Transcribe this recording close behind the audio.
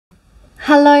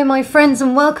Hello my friends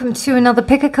and welcome to another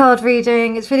pick a card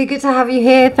reading. It's really good to have you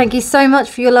here. Thank you so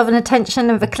much for your love and attention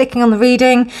and for clicking on the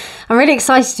reading. I'm really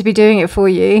excited to be doing it for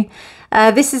you.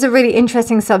 This is a really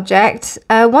interesting subject,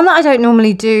 one that I don't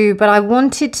normally do, but I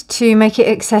wanted to make it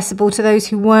accessible to those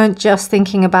who weren't just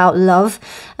thinking about love.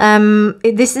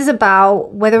 This is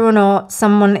about whether or not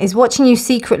someone is watching you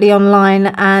secretly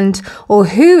online or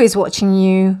who is watching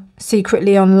you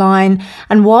secretly online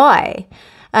and why.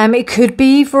 It could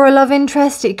be for a love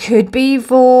interest. It could be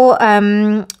for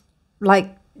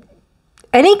like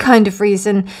any kind of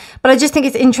reason. But I just think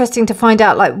it's interesting to find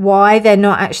out like why they're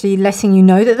not actually letting you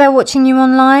know that they're watching you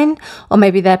online, or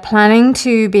maybe they're planning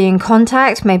to be in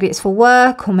contact. Maybe it's for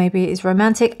work, or maybe it's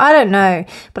romantic. I don't know.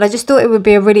 But I just thought it would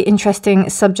be a really interesting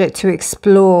subject to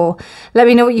explore. Let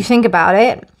me know what you think about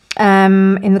it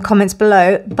in the comments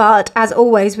below. But as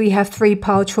always, we have 3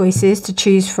 pile choices to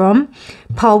choose from.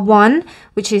 Pile 1,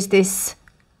 which is this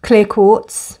clear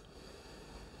quartz.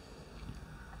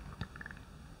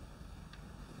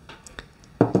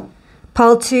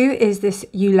 Pile 2 is this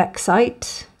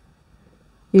Ulexite.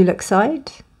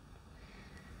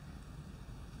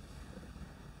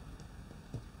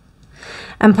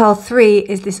 And pile 3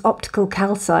 is this optical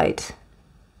calcite.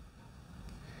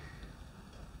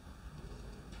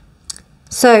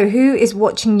 So who is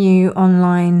watching you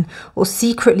online or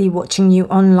secretly watching you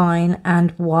online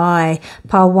and why?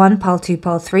 Pile 1, pile 2,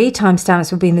 pile 3.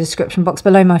 Timestamps will be in the description box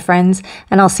below, my friends,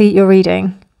 and I'll see your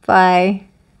reading. Bye.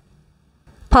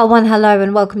 Pile 1, hello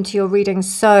and welcome to your reading.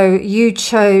 So you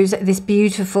chose this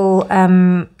beautiful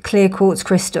clear quartz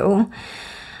crystal.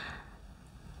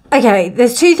 Okay,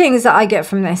 there's 2 things that I get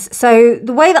from this. So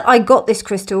the way that I got this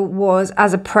crystal was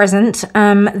as a present.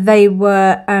 They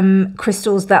were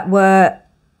crystals that were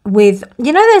with,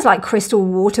 you know, there's like crystal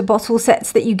water bottle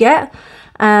sets that you get.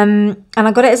 And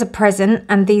I got it as a present,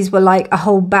 and these were like a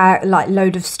whole bag, like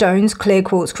load of stones, clear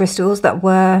quartz crystals that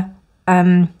were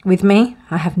with me.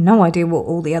 I have no idea what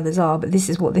all the others are, but this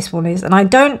is what this one is. And I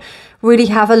don't really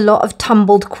have a lot of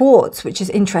tumbled quartz, which is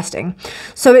interesting.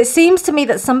 So it seems to me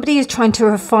that somebody is trying to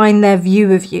refine their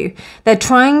view of you. They're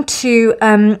trying to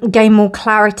gain more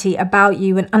clarity about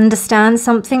you and understand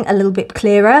something a little bit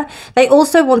clearer. They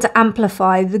also want to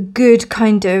amplify the good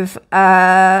kind of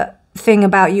thing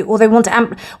about you, or they want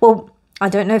to well, I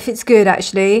don't know if it's good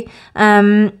actually.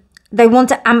 They want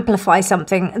to amplify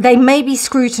something. They may be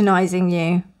scrutinizing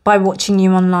you by watching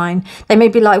you online. They may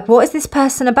be like, what is this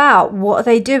person about? What are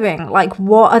they doing? Like,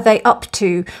 what are they up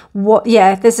to?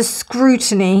 Yeah, there's a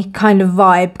scrutiny kind of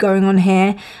vibe going on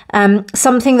here.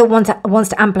 Something that wants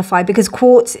to amplify, because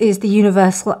quartz is the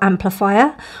universal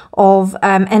amplifier of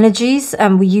energies.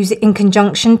 We use it in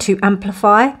conjunction to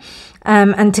amplify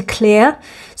and to clear.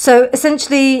 So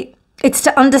essentially, it's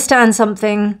to understand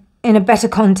something in a better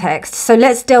context. So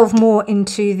let's delve more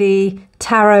into the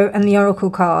tarot and the oracle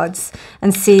cards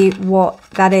and see what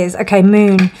that is. Okay,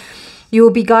 moon. You will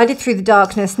be guided through the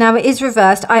darkness. Now it is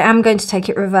reversed. I am going to take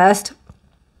it reversed.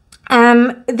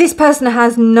 This person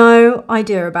has no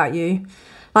idea about you.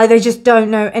 Like, they just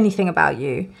don't know anything about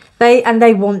you. They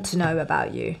want to know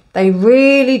about you. They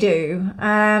really do.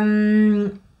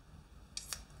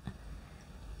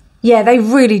 Yeah, they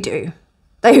really do.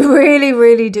 They really,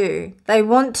 really do. They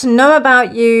want to know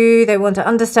about you. They want to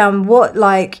understand what,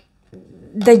 like,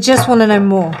 they just want to know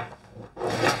more.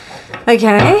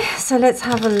 Okay, so let's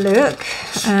have a look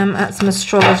at some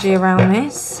astrology around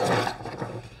this.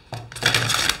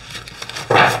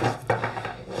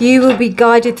 You will be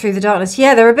guided through the darkness.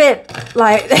 Yeah, they're a bit,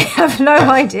 like, they have no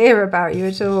idea about you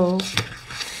at all.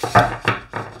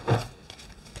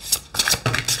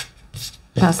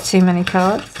 That's too many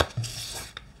cards.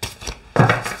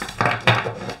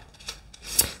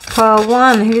 Pile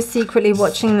 1, who is secretly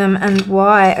watching them and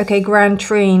why? Okay, Grand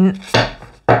Trine.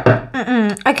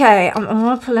 Okay, I'm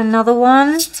going to pull another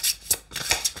one.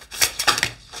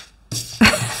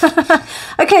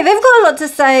 Okay, they've got a lot to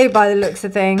say by the looks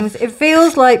of things. It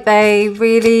feels like they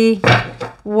really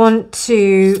want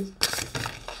to...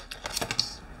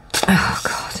 Oh,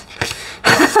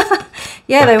 God.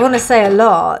 Yeah, they want to say a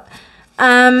lot.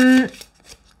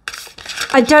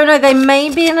 I don't know, they may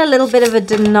be in a little bit of a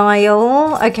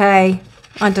denial. Okay,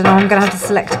 I don't know, I'm going to have to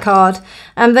select a card.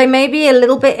 They may be a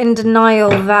little bit in denial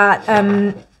that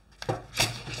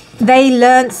they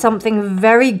learned something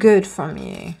very good from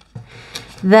you.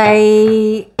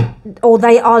 They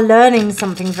are learning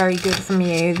something very good from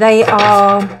you. They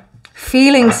are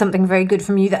feeling something very good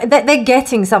from you. They're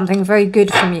getting something very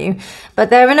good from you. But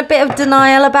they're in a bit of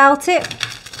denial about it.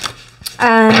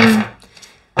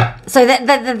 So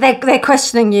they're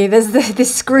questioning you. There's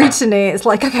this scrutiny. It's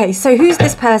like, okay, so who's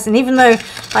this person? Even though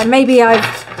like maybe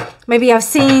maybe I've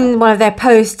seen one of their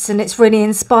posts and it's really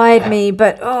inspired me,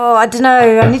 but oh, I don't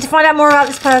know, I need to find out more about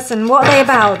this person. What are they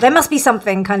about? There must be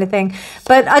something, kind of thing.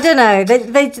 But I don't know,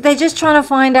 they're just trying to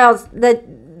find out that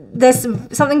there's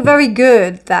something very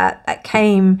good that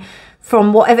came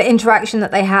from whatever interaction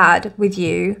that they had with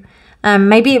you.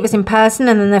 Maybe it was in person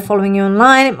and then they're following you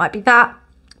online. It might be that.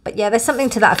 But yeah, there's something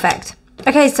to that effect.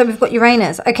 Okay, so we've got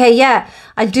Uranus. Okay, yeah,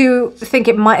 I do think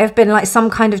it might have been like some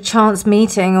kind of chance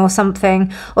meeting or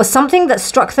something that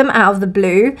struck them out of the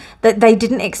blue that they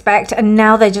didn't expect, and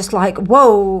now they're just like,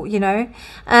 whoa, you know.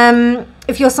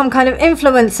 If you're some kind of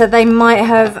influencer, they might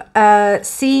have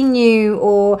seen you,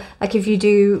 or like if you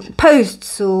do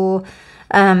posts or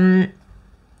I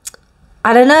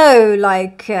don't know,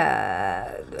 like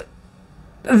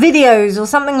videos or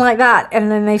something like that,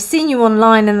 and then they've seen you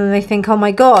online and then they think, oh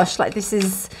my gosh, like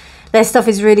their stuff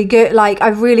is really good, like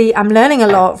I'm learning a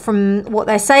lot from what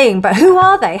they're saying, but who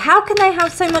are they? How can they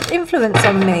have so much influence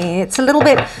on me? It's a little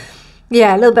bit,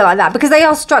 yeah, a little bit like that, because they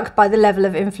are struck by the level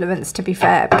of influence, to be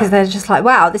fair, because they're just like,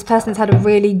 wow, this person's had a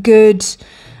really good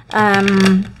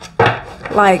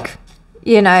like,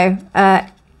 you know,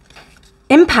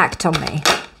 impact on me.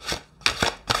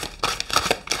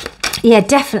 Yeah,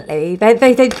 definitely.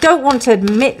 They don't want to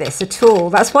admit this at all.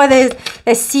 That's why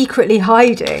they're secretly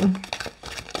hiding.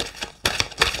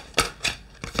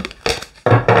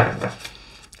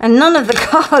 And none of the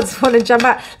cards want to jump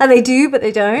out. Like they do, but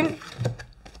they don't.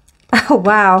 Oh,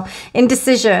 wow.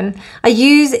 Indecision. I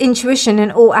use intuition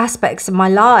in all aspects of my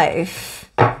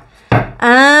life.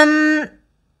 I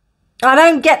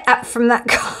don't get that from that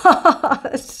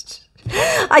card.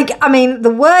 I mean, the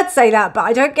words say that, but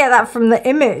I don't get that from the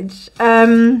image. I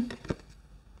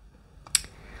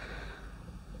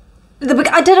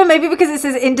don't know, maybe because it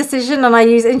says indecision and I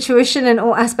use intuition in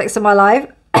all aspects of my life.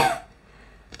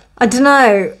 I don't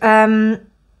know.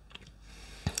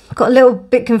 Got a little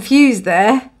bit confused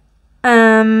there.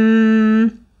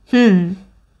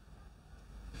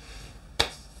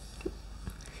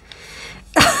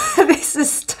 This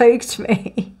has stoked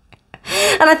me.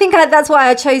 And I think that's why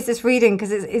I chose this reading,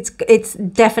 because it's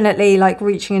definitely like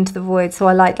reaching into the void. So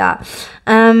I like that.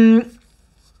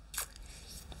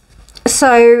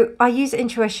 So I use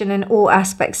intuition in all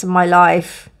aspects of my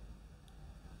life.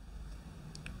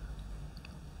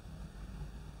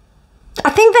 I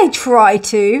think they try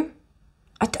to.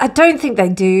 I don't think they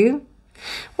do.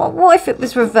 What if it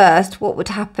was reversed? What would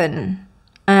happen?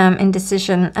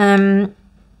 Indecision.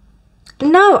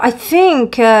 No, I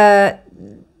think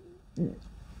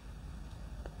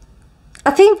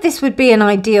this would be an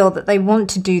ideal that they want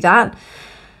to do that.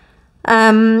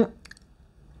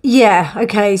 Yeah,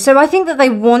 okay. So I think that they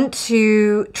want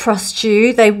to trust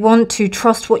you. They want to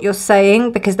trust what you're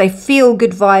saying because they feel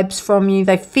good vibes from you.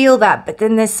 They feel that, but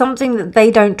then there's something that they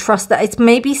don't trust, that it's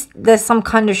maybe there's some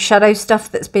kind of shadow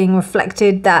stuff that's being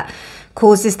reflected that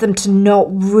causes them to not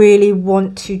really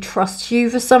want to trust you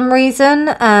for some reason.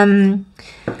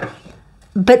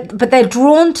 But they're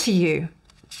drawn to you.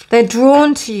 They're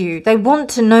drawn to you. They want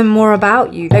to know more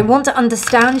about you. They want to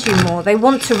understand you more. They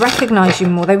want to recognize you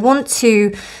more. They want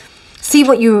to see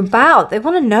what you're about. They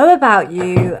want to know about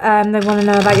you. They want to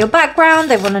know about your background.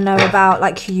 They want to know about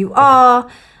like who you are.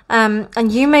 And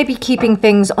you may be keeping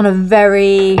things on a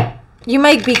very, you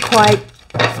may be quite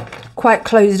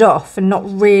closed off and not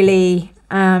really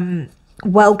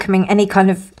welcoming any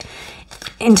kind of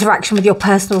interaction with your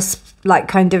personal like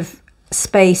kind of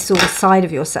space or side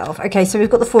of yourself. Okay, so we've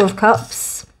got the Four of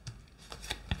Cups.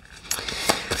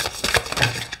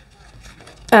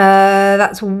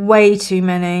 That's way too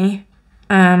many.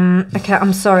 Okay,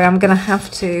 I'm sorry, I'm gonna have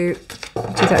to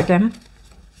do that again.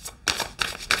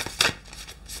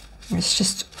 Let's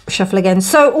just shuffle again.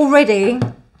 So already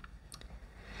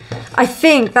I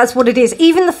think that's what it is.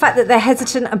 Even the fact that they're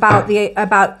hesitant about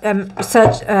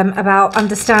about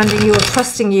understanding you or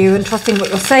trusting you and trusting what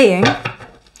you're saying,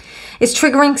 it's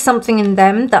triggering something in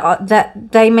them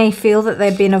that they may feel that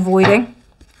they've been avoiding.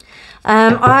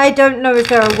 I don't know if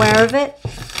they're aware of it.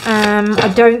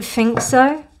 I don't think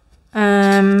so.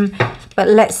 But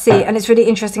let's see. And it's really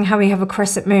interesting how we have a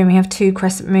crescent moon. We have two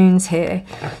crescent moons here.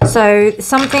 So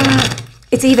something,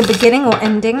 it's either beginning or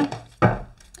ending.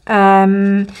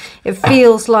 It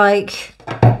feels like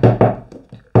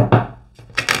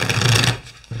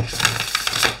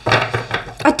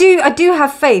I do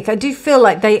have faith. I do feel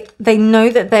like they know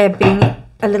that they're being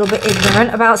a little bit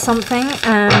ignorant about something.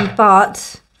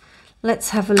 But let's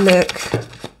have a look.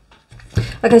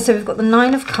 Okay, so we've got the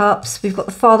Nine of Cups. We've got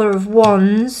the Father of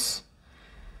Wands.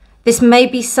 This may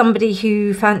be somebody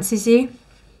who fancies you.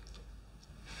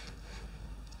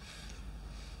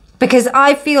 Because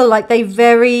I feel like they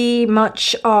very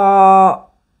much are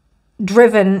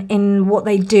driven in what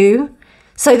they do.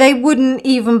 So they wouldn't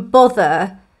even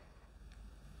bother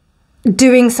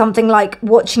doing something like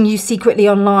watching you secretly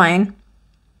online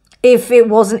if it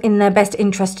wasn't in their best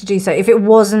interest to do so. If it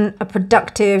wasn't a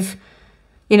productive,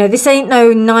 you know, this ain't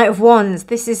no Knight of Wands.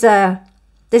 This is a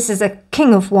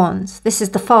King of Wands. This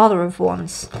is the Father of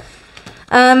Wands.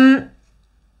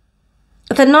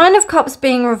 The Nine of Cups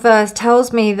being reversed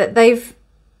tells me that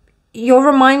you're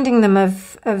reminding them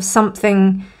of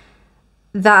something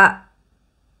that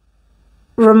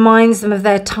reminds them of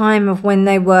their time of when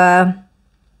they were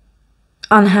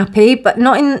unhappy, but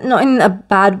not in a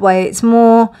bad way. It's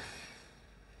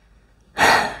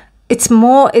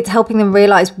helping them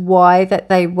realize why that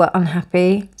they were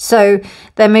unhappy. So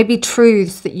there may be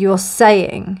truths that you're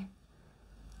saying.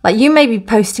 Like you may be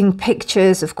posting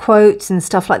pictures of quotes and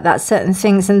stuff like that, certain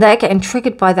things, and they're getting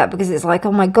triggered by that because it's like,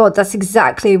 oh my God, that's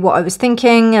exactly what I was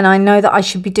thinking. And I know that I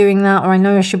should be doing that, or I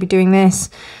know I should be doing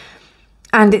this.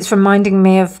 And it's reminding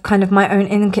me of kind of my own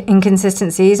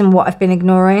inconsistencies and what I've been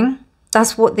ignoring.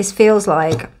 That's what this feels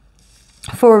like.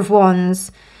 Four of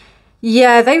Wands.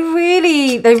 Yeah, they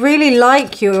really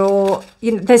like your,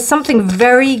 you know, there's something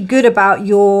very good about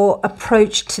your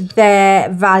approach to their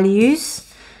values.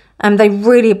 They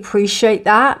really appreciate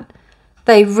that.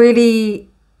 They really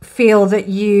feel that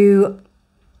you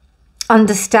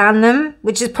understand them,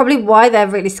 which is probably why they're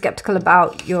really skeptical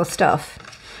about your stuff.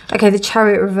 Okay, the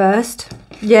Chariot reversed.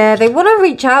 Yeah, they want to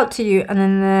reach out to you. And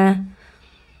then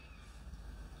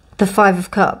the Five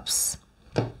of Cups.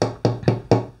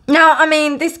 Now, I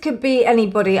mean, this could be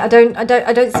anybody. I don't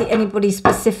see anybody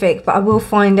specific, but I will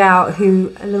find out a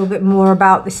little bit more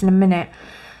about this in a minute.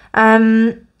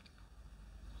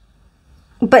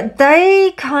 But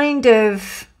they kind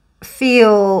of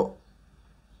feel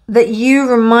that you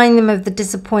remind them of the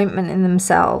disappointment in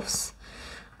themselves.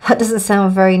 That doesn't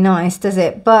sound very nice, does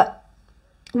it? But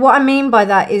what I mean by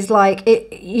that is like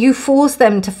you force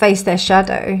them to face their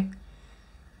shadow.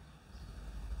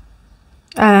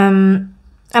 And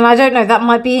I don't know, that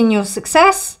might be in your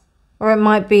success, or it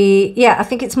might be, yeah, I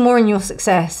think it's more in your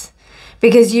success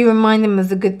because you remind them of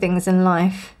the good things in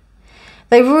life.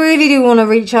 They really do want to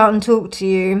reach out and talk to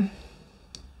you.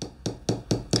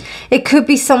 It could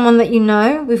be someone that you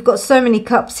know. We've got so many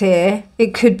cups here.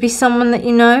 It could be someone that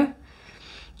you know.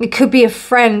 It could be a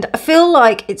friend. I feel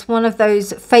like it's one of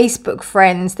those Facebook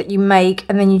friends that you make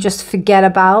and then you just forget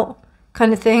about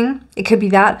kind of thing. It could be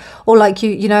that. Or like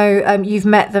you've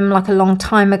met them like a long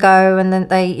time ago and then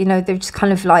they're just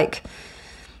kind of like,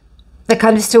 they're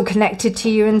kind of still connected to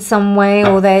you in some way,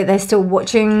 or they're still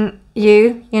watching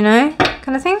you, you know,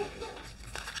 kind of thing.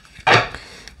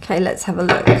 Okay, let's have a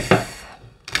look.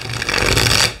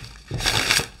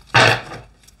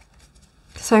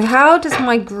 So how does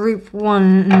my group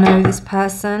 1 know this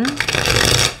person?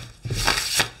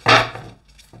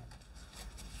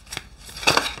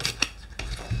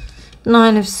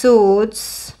 Nine of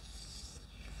Swords.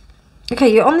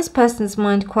 Okay, you're on this person's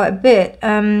mind quite a bit.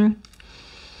 And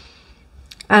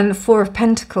Four of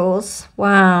Pentacles.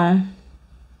 Wow.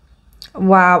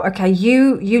 Wow, okay,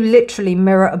 you literally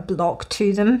mirror a block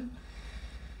to them.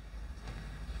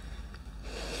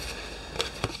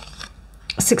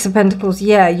 Six of Pentacles,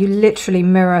 yeah, you literally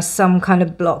mirror some kind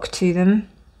of block to them.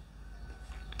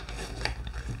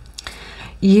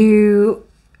 You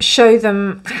show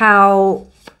them how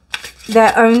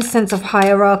their own sense of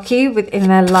hierarchy within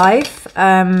their life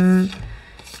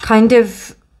kind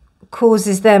of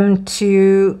causes them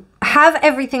to have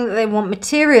everything that they want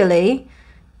materially,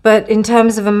 but in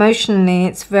terms of emotionally,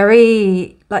 it's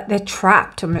very like they're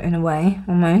trapped in a way,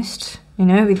 almost, you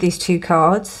know, with these two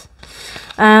cards.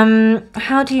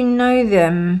 How do you know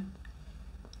them?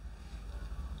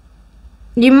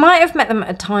 You might have met them at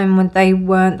a time when they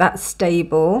weren't that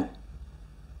stable.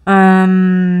 They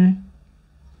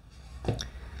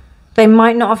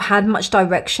might not have had much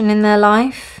direction in their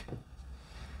life.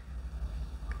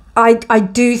 I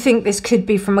do think this could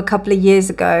be from a couple of years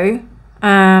ago,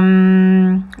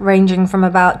 ranging from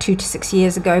about 2 to 6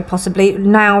 years ago, possibly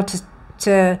now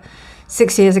to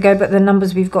 6 years ago, but the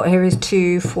numbers we've got here is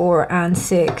 2, 4, and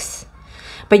 6.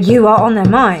 But you are on their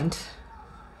mind.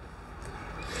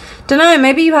 Don't know,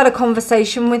 maybe you had a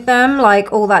conversation with them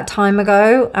like all that time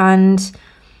ago, and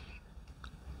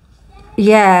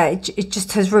yeah, it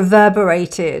just has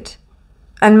reverberated,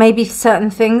 and maybe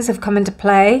certain things have come into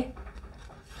play.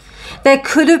 There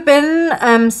could have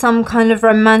been some kind of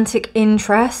romantic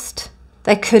interest.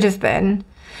 There could have been.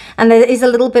 And there is a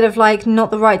little bit of like not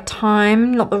the right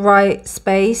time, not the right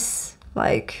space.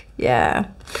 Like, yeah.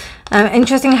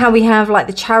 Interesting how we have like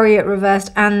the Chariot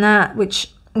reversed and that,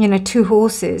 which, you know, 2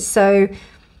 horses. So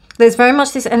there's very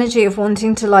much this energy of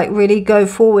wanting to like really go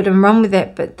forward and run with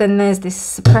it. But then there's this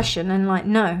suppression and like,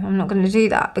 no, I'm not going to do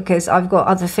that because I've got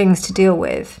other things to deal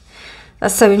with.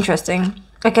 That's so interesting.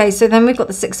 Okay, so then we've got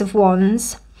the 6 of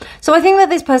Wands. So I think that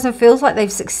this person feels like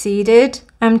they've succeeded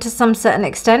to some certain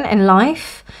extent in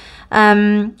life.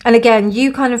 And again,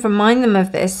 you kind of remind them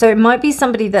of this. So it might be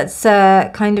somebody that's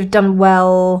kind of done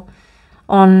well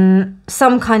on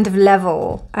some kind of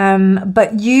level.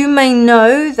 But you may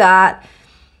know that,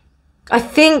 I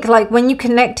think like when you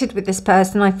connected with this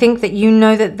person, I think that you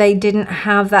know that they didn't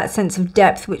have that sense of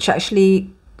depth, which actually,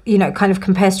 you know, kind of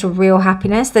compares to real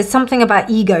happiness. There's something about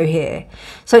ego here.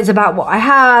 So it's about what I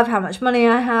have, how much money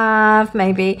I have,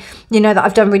 maybe, you know, that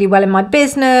I've done really well in my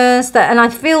business, and I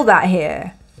feel that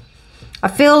here. I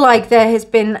feel like there has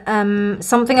been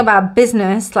something about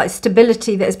business, like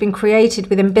stability that has been created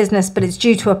within business, but it's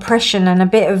due to oppression and a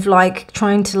bit of like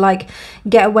trying to like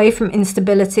get away from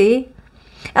instability.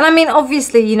 And I mean,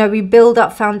 obviously, you know, we build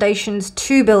up foundations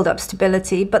to build up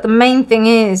stability. But the main thing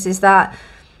is that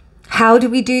how do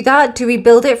we do that? Do we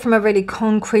build it from a really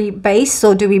concrete base,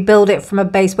 or do we build it from a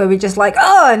base where we're just like,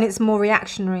 oh, and it's more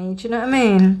reactionary? Do you know what I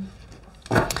mean?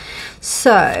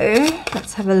 So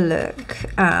let's have a look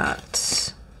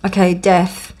at, okay,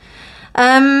 death.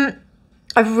 I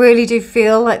really do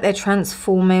feel like they're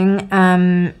transforming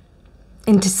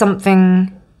into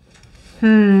something.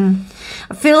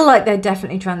 I feel like they're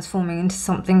definitely transforming into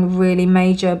something really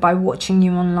major by watching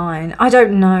you online. I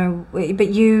don't know, but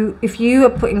if you are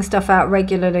putting stuff out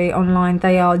regularly online,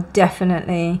 they are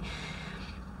definitely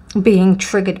being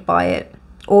triggered by it.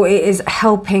 Or it is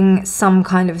helping some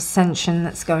kind of ascension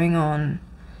that's going on.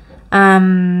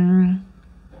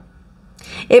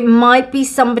 It might be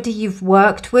somebody you've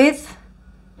worked with.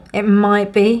 It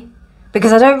might be.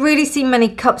 Because I don't really see many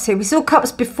cups here. We saw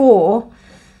cups before.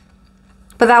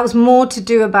 But that was more to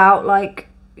do about like,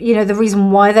 you know, the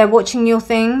reason why they're watching your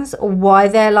things or why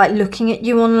they're like looking at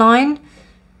you online.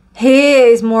 Here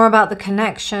is more about the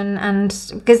connection. And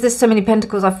because there's so many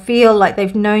pentacles, I feel like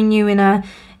they've known you in a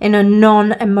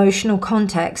non-emotional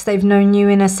context. They've known you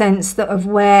in a sense that of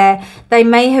where they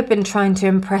may have been trying to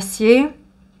impress you.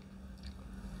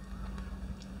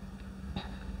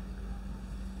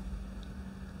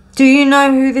 Do you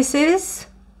know who this is?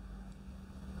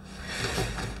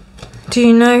 Do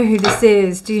you know who this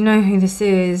is? Do you know who this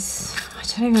is? I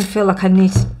don't even feel like I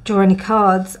need to draw any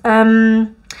cards.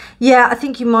 Yeah, I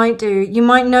think you might do. You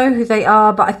might know who they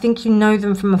are, but I think you know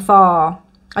them from afar.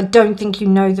 I don't think you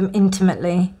know them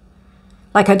intimately.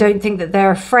 Like, I don't think that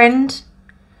they're a friend.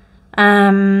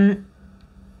 They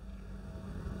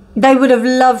would have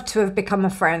loved to have become a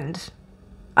friend.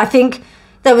 I think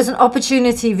there was an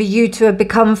opportunity for you to have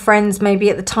become friends maybe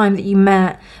at the time that you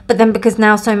met. But then because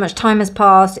now so much time has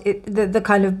passed, the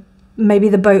kind of, maybe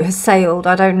the boat has sailed.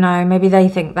 I don't know. Maybe they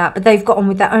think that. But they've got on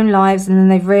with their own lives, and then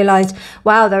they've realised,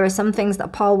 wow, there are some things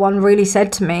that Pile 1 really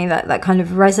said to me that kind of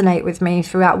resonate with me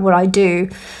throughout what I do.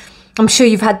 I'm sure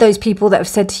you've had those people that have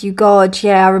said to you, God,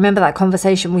 yeah, I remember that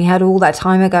conversation we had all that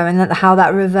time ago, and how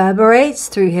that reverberates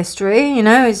through history, you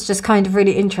know, it's just kind of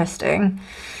really interesting.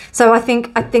 So I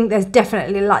think there's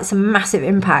definitely like some massive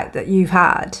impact that you've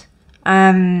had.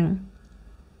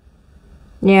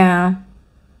 Yeah,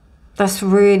 that's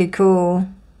really cool.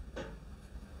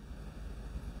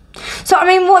 So I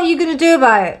mean, what are you going to do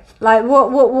about it? Like,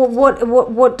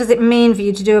 what does it mean for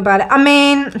you to do about it? I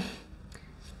mean,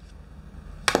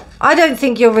 I don't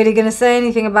think you're really going to say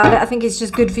anything about it. I think it's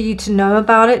just good for you to know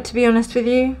about it, to be honest with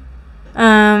you.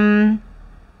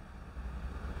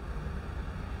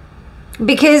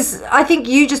 Because I think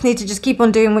you just need to just keep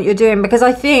on doing what you're doing, because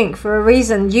I think for a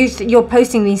reason you're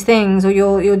posting these things, or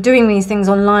you're doing these things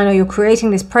online, or you're creating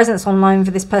this presence online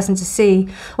for this person to see,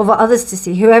 or for others to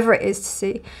see, whoever it is to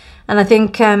see. And I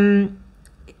think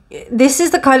this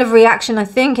is the kind of reaction, I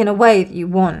think, in a way that you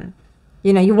want.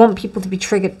 You know, you want people to be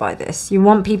triggered by this. You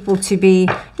want people to be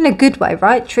in a good way,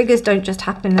 right? Triggers don't just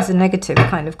happen as a negative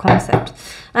kind of concept.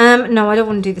 No, I don't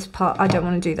want to do this part. I don't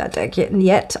want to do that deck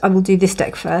yet. I will do this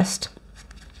deck first.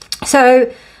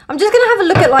 So I'm just going to have a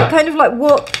look at like kind of like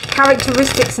what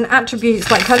characteristics and attributes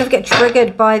like kind of get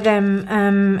triggered by them,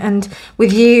 and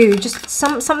with you, just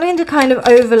something to kind of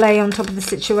overlay on top of the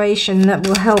situation that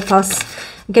will help us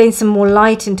gain some more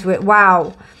light into it.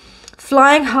 Wow.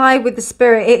 Flying high with the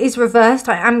spirit. It is reversed.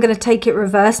 I am going to take it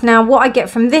reversed. Now, what I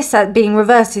get from this being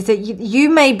reversed is that you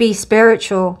may be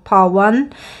spiritual, Pile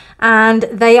 1, and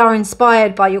they are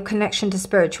inspired by your connection to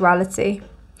spirituality.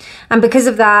 And because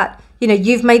of that, you know,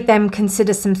 you've made them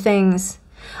consider some things.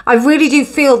 I really do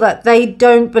feel that they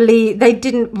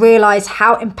didn't realize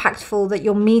how impactful that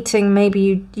your meeting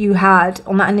maybe you had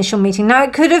on that initial meeting. Now,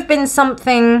 it could have been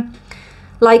something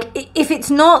like, if it's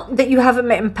not that you haven't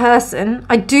met in person,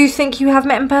 I do think you have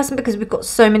met in person because we've got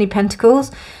so many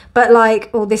pentacles. But like,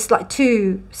 or this like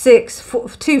 2, 6, 4,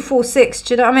 2, 4, 6,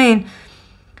 do you know what I mean?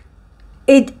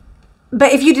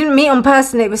 But if you didn't meet on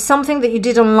person, it was something that you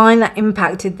did online that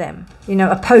impacted them. You know,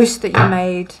 a post that you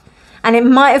made. And it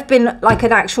might have been like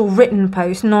an actual written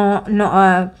post, not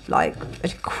a like a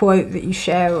quote that you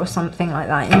share or something like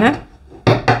that, you know?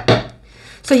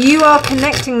 So you are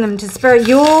connecting them to spirit.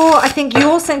 I think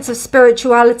your sense of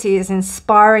spirituality is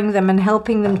inspiring them and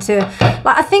helping them to,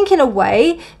 like, I think in a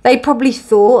way, they probably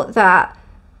thought that,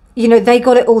 you know, they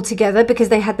got it all together because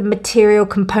they had the material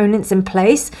components in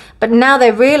place. But now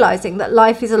they're realizing that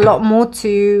life is a lot more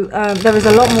to, there is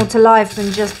a lot more to life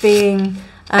than just being,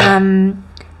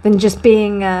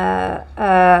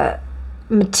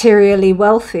 materially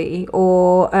wealthy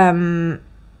or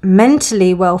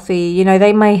mentally wealthy. You know,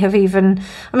 they may have even,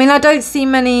 I mean, I don't see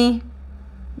many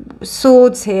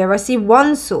swords here. I see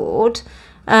one sword,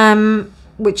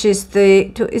 which is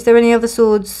is there any other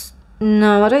swords?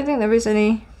 No, I don't think there is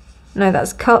any. No,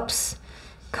 that's cups,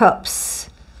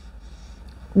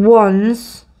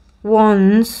 wands,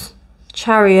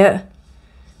 chariot,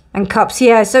 and cups.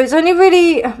 Yeah, so it's only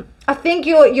really, I think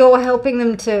you're helping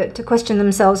them to question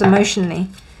themselves emotionally.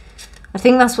 I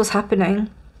think that's what's happening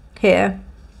here.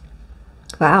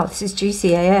 Wow, this is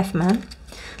juicy AF, man.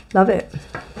 Love it.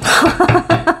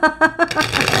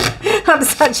 I'm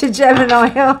such a Gemini,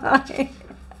 aren't I?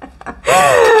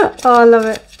 Oh, I love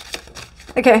it.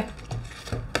 Okay.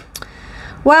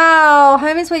 Wow,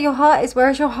 home is where your heart is. Where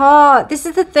is your heart? This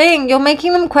is the thing. You're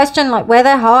making them question like where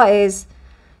their heart is.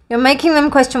 You're making them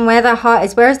question where their heart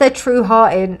is. Where is their true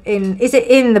heart in? Is it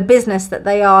in the business that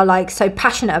they are like so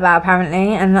passionate about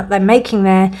apparently, and that they're making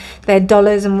their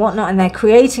dollars and whatnot, and they're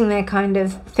creating their kind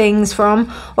of things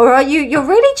from? Or are you're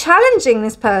really challenging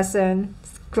this person?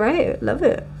 It's great. Love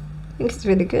it. I think it's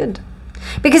really good.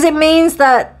 Because it means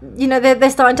that, you know, they're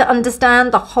starting to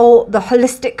understand the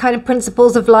holistic kind of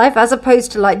principles of life, as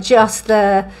opposed to like just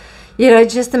the, you know,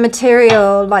 just the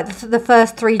material, like the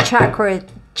first 3 chakra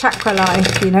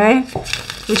life, you know,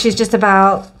 which is just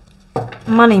about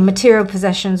money, material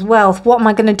possessions, wealth. What am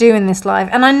I going to do in this life?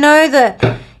 And I know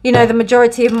that, you know, the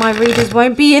majority of my readers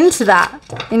won't be into that.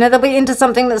 You know, they'll be into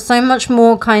something that's so much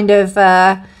more kind of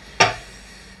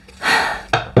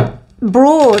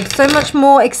broad, so much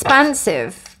more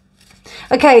expansive.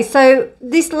 Okay, so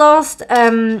this last deck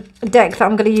that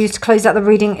I'm going to use to close out the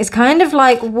reading is kind of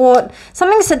like what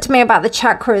something said to me about the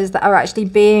chakras that are actually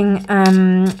being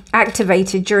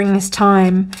activated during this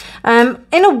time.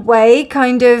 In a way,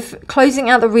 kind of closing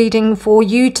out the reading for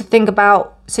you to think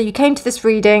about. So you came to this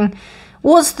reading.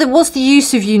 What's the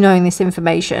use of you knowing this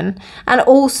information? And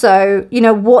also, you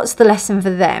know, what's the lesson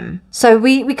for them? So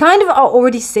we kind of are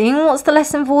already seeing what's the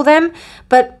lesson for them.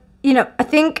 But, you know, I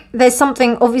think there's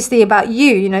something obviously about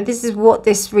you. You know, this is what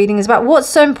this reading is about. What's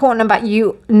so important about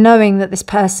you knowing that this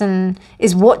person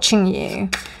is watching you?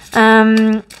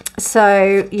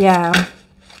 So, yeah.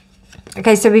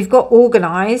 Okay, so we've got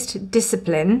organized,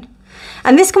 discipline.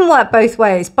 And this can work both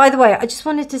ways. By the way, I just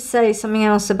wanted to say something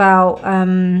else about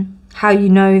how you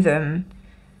know them.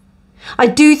 I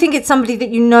do think it's somebody that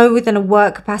you know within a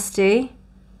work capacity.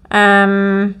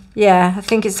 Yeah, I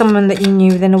think it's someone that you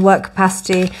knew within a work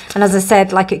capacity. And as I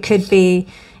said, like it could be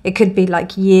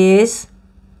like years,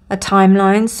 a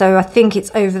timeline. So I think it's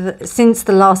since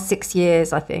the last 6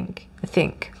 years, I think.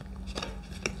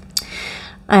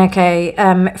 Okay,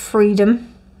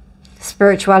 freedom,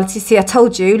 spirituality. See, I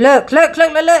told you. Look.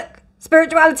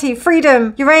 Spirituality,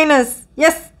 freedom, Uranus.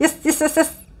 Yes.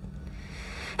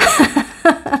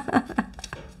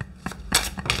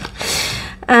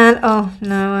 And oh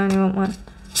no, I only want one.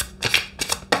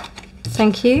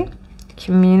 Thank you.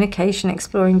 Communication,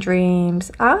 exploring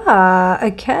dreams. Ah,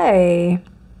 okay.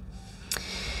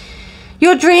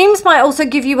 Your dreams might also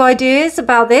give you ideas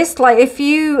about this. Like if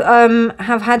you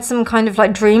have had some kind of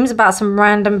like dreams about some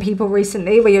random people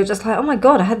recently where you're just like, oh my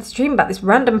God, I had this dream about this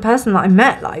random person that I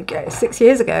met like 6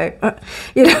 years ago.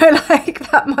 You know, like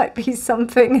that might be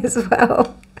something as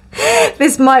well.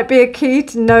 This might be a key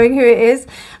to knowing who it is.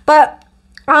 But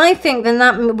I think then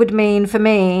that would mean for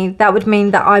me, that would mean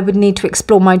that I would need to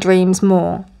explore my dreams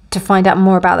more to find out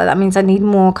more about that. That means I need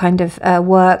more kind of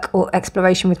work or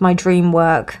exploration with my dream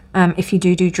work, if you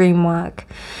do dream work.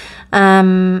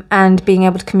 and being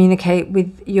able to communicate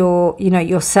with your, you know,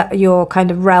 your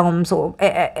kind of realms, or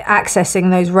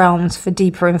accessing those realms for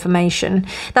deeper information.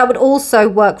 That would also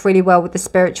work really well with the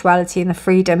spirituality and the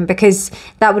freedom, because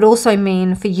that would also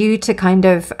mean for you to kind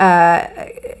of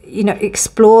you know,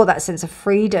 explore that sense of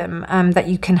freedom that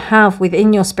you can have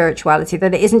within your spirituality,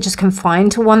 that it isn't just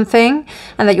confined to one thing,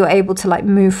 and that you're able to like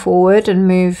move forward and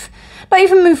not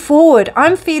even move forward.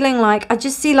 I'm feeling like I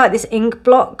just see like this ink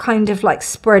block kind of like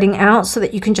spreading out so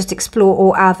that you can just explore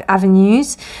all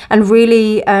avenues, and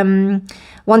really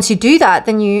once you do that,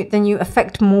 then you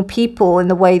affect more people in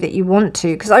the way that you want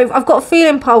to. Because I've got a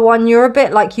feeling, Pile 1, you're a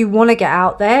bit like you want to get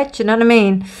out there. Do you know what I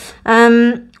mean?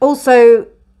 Also,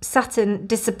 Saturn,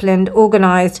 disciplined,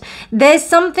 organized. There's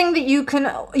something that you can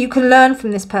learn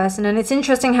from this person, and it's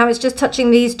interesting how it's just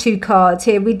touching these two cards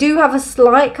here. We do have a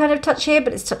slight kind of touch here,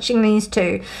 but it's touching these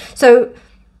two. So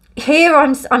here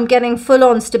I'm getting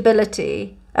full-on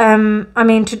stability. I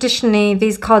mean, traditionally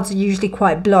these cards are usually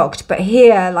quite blocked, but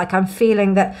here, like, I'm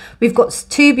feeling that we've got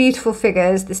two beautiful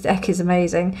figures. This deck is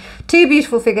amazing. Two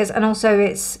beautiful figures, and also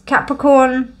it's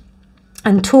Capricorn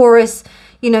and Taurus.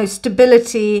 You know,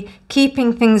 stability,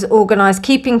 keeping things organized,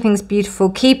 keeping things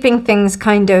beautiful, keeping things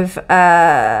kind of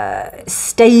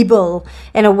stable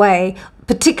in a way,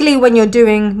 particularly when you're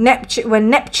doing when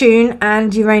Neptune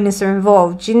and Uranus are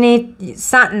involved. You need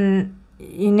Saturn,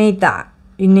 you need that.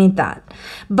 You need that.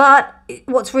 But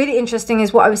what's really interesting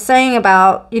is what I was saying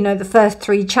about, you know, the first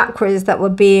three chakras that were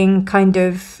being kind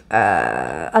of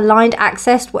aligned,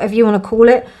 accessed, whatever you want to call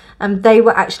it. They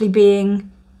were actually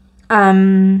being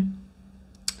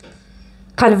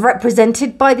kind of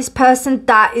represented by this person.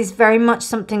 That is very much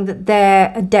something that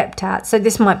they're adept at. So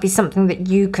this might be something that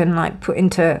you can like put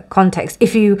into context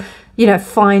if you know,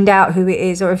 find out who it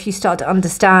is, or if you start to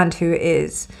understand who it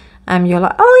is. You're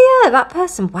like, oh yeah, that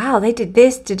person, wow, they did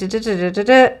this, you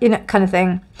know, kind of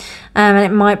thing. And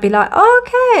it might be like, oh,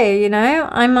 okay, you know,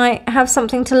 I might have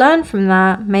something to learn from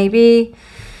that, maybe.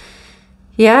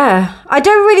 Yeah, I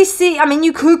don't really see, I mean,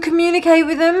 you could communicate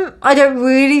with them. I don't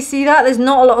really see that. There's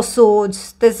not a lot of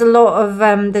swords. There's a lot of,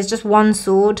 there's just one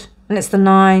sword, and it's the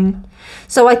 9.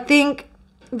 So I think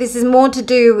this is more to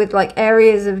do with like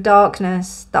areas of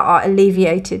darkness that are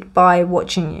alleviated by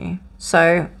watching you.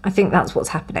 So I think that's what's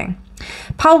happening.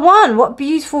 Pile 1, what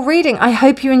beautiful reading. I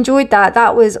hope you enjoyed that.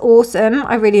 That was awesome.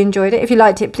 I really enjoyed it. If you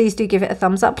liked it, please do give it a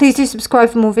thumbs up. Please do subscribe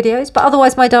for more videos. But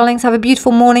otherwise, my darlings, have a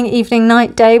beautiful morning, evening,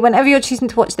 night, day, whenever you're choosing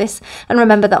to watch this. And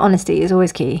remember that honesty is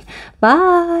always key.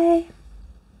 Bye.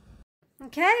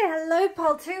 Okay, hello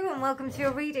Pile 2, and welcome to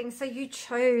your reading. So you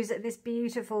chose this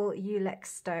beautiful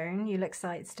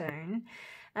Ulexite stone.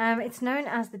 It's known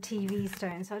as the TV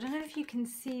stone. So I don't know if you can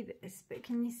see this, but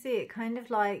can you see it? Kind of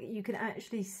like you can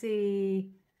actually see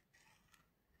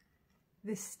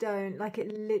this stone, like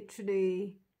it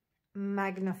literally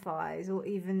magnifies, or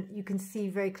even you can see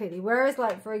very clearly. Whereas,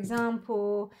 like, for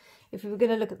example, if we were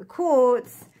going to look at the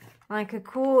quartz, like a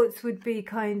quartz would be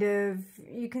kind of,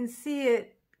 you can see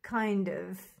it kind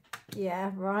of,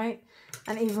 yeah, right?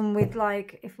 And even with,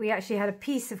 like, if we actually had a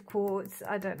piece of quartz,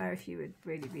 I don't know if you would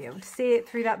really be able to see it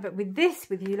through that. But with this,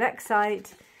 with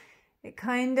Ulexite, it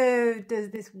kind of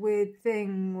does this weird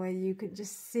thing where you can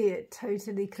just see it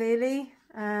totally clearly.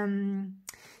 Someone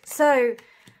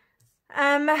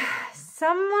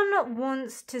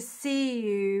wants to see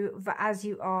you as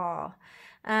you are.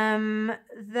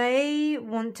 They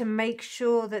want to make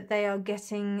sure that they are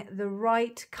getting the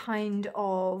right kind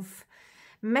of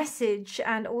message,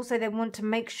 and also they want to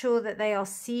make sure that they are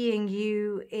seeing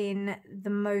you in the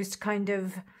most kind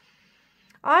of,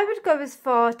 I would go as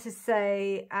far to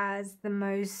say, as the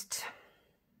most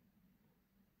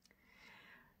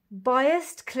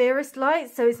biased, clearest light.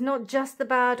 So it's not just the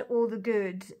bad or the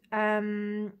good.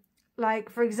 Like,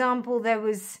 for example, there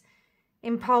was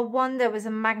in Pile 1, there was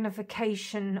a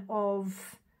magnification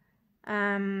of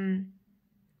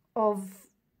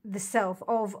the self,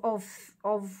 of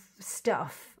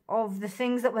stuff, of the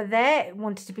things that were there. It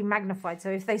wanted to be magnified. So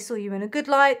if they saw you in a good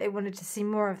light, they wanted to see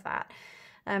more of that.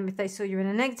 If they saw you in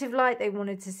a negative light, they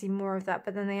wanted to see more of that.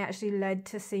 But then they actually led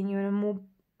to seeing you in a more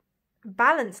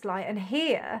balanced light. And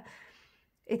here,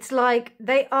 it's like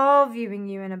they are viewing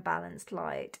you in a balanced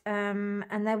light, and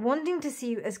they're wanting to see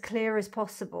you as clear as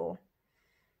possible.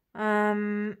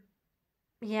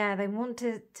 Yeah, they want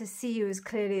to see you as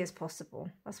clearly as possible.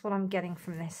 That's what I'm getting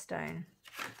from this stone.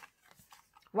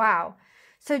 Wow.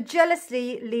 So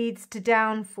jealousy leads to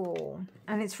downfall,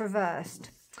 and it's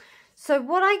reversed. So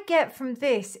what I get from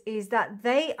this is that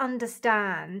they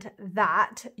understand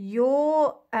that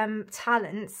your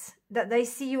talents that they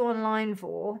see you online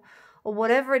for, or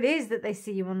whatever it is that they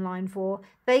see you online for,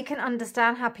 they can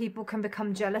understand how people can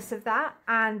become jealous of that,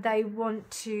 and they want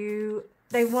to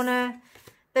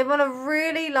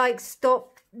really like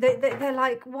stop. They're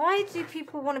like, why do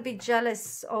people want to be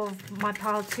jealous of my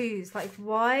pile twos? Like,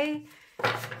 why?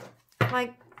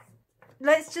 Like,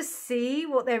 let's just see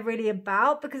what they're really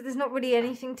about, because there's not really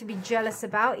anything to be jealous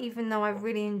about, even though I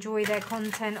really enjoy their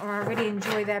content, or I really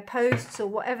enjoy their posts, or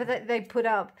whatever that they put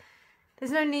up.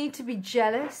 There's no need to be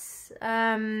jealous.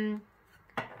 They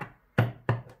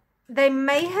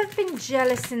may have been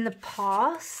jealous in the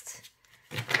past,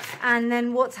 and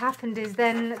then what's happened is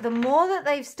then the more that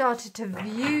they've started to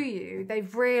view you,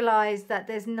 they've realized that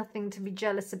there's nothing to be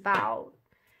jealous about.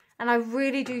 And I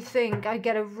really do think, I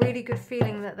get a really good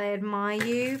feeling that they admire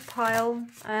you, pile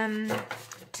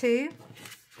 2.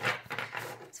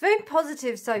 It's very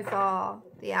positive so far,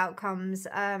 the outcomes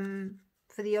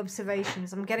for the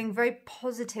observations. I'm getting very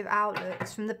positive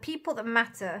outlooks from the people that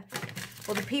matter,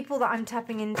 or the people that I'm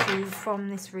tapping into from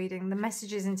this reading. The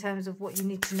messages in terms of what you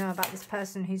need to know about this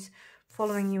person who's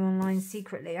following you online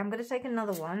secretly. I'm going to take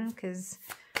another one because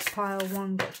pile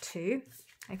 1 got 2.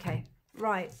 Okay,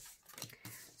 right.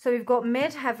 So we've got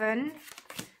midheaven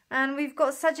and we've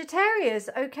got Sagittarius.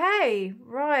 Okay,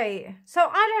 right. So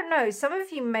I don't know. Some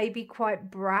of you may be quite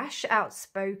brash,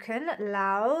 outspoken,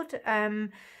 loud.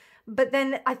 But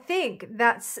then I think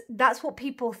that's what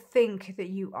people think that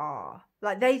you are.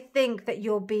 Like, they think that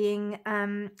you're being...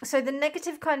 so the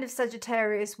negative kind of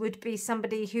Sagittarius would be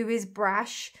somebody who is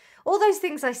brash. All those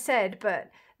things I said, but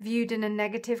viewed in a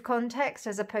negative context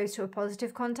as opposed to a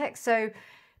positive context. So...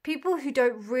 people who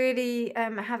don't really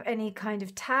have any kind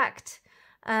of tact,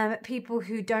 people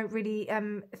who don't really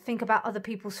think about other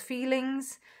people's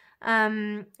feelings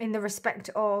in the respect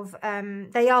of,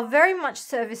 they are very much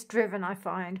service driven, I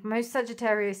find. Most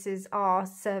Sagittariuses are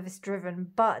service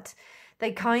driven, but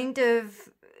they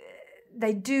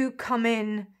do come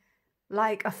in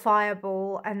like a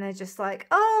fireball, and they're just like,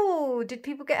 oh, did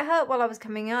people get hurt while I was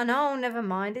coming in? Oh, never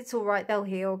mind, it's all right, they'll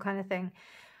heal, kind of thing.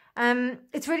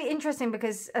 It's really interesting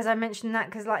because, as I mentioned that,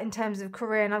 because like in terms of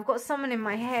career, and I've got someone in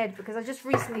my head because I just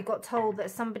recently got told that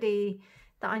somebody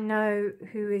that I know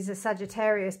who is a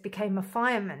Sagittarius became a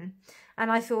fireman,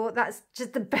 and I thought that's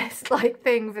just the best like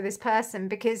thing for this person,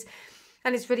 because,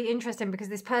 and it's really interesting because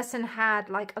this person had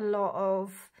like a lot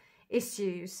of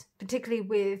issues, particularly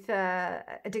with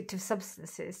addictive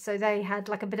substances. So they had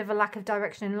like a bit of a lack of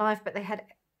direction in life, but they had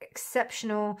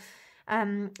exceptional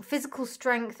physical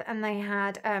strength, and they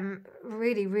had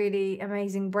really, really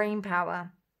amazing brain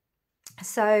power.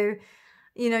 So,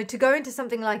 you know, to go into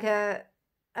something like a,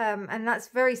 and that's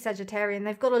very Sagittarian,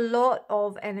 they've got a lot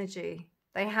of energy.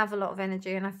 They have a lot of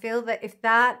energy. And I feel that if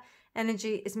that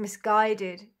energy is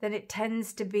misguided, then it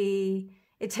tends to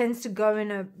go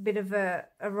in a bit of a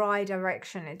awry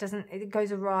direction. It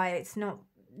goes awry. It's not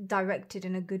directed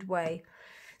in a good way.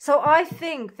 So I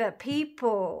think that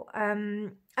people,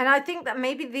 and I think that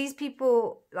maybe these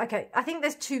people, like, I think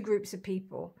there's 2 groups of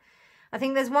people. I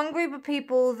think there's one group of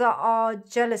people that are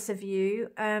jealous of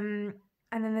you, and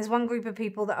then there's one group of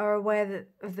people that are aware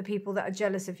of the people that are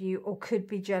jealous of you, or could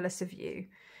be jealous of you,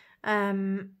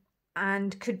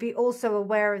 and could be also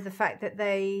aware of the fact that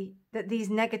these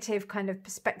negative kind of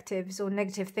perspectives or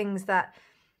negative things that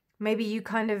maybe you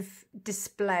kind of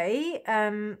display,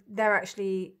 they're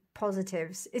actually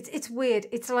positives. It's weird.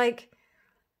 It's like,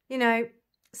 you know,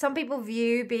 some people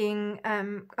view being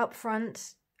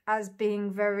upfront as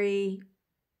being very,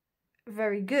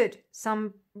 very good.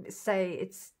 Some say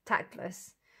it's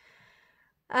tactless.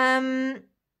 I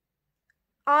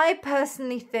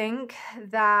personally think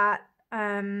that,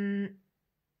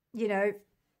 you know,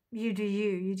 you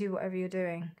do whatever you're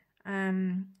doing.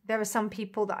 There are some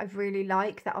people that I really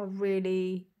like that are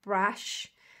really brash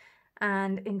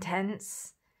and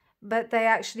intense, but they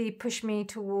actually push me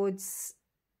towards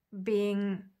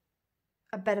being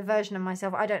a better version of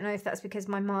myself. I don't know if that's because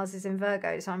my Mars is in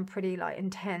Virgo, so I'm pretty like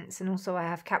intense, and also I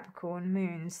have Capricorn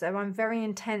moon, so I'm very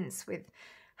intense with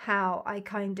how I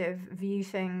kind of view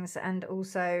things, and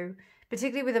also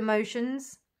particularly with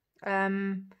emotions.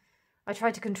 I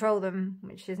try to control them,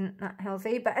 which isn't that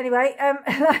healthy, but anyway,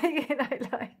 like, you know,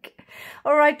 like,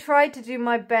 or I try to do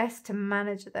my best to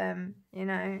manage them, you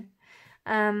know.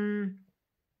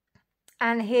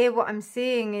 And here what I'm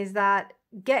seeing is that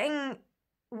getting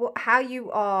how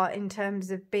you are in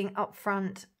terms of being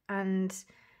upfront and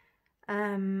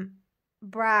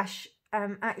brash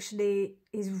actually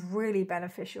is really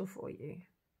beneficial for you,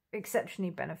 exceptionally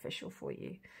beneficial for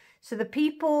you. So the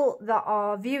people that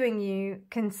are viewing you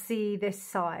can see this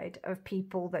side of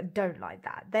people that don't like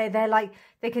that. They're like,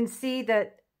 they can see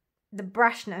that the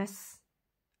brashness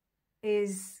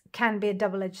can be a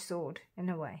double-edged sword in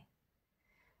a way.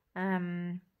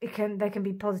 There can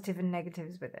be positive and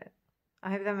negatives with it.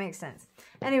 I hope that makes sense.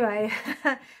 Anyway,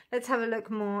 let's have a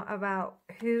look more about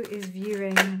who is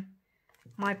viewing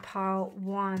my pile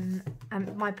 1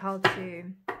 and my pile 2.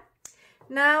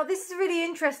 Now, this is really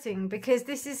interesting because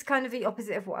this is kind of the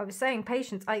opposite of what I was saying.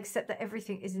 Patience, I accept that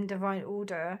everything is in divine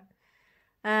order.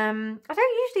 I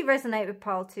don't usually resonate with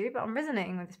pile 2, but I'm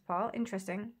resonating with this pile.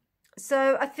 Interesting.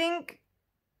 So I think,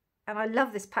 and I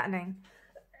love this patterning.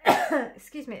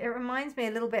 Excuse me. It reminds me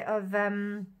a little bit of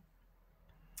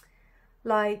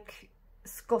like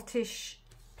Scottish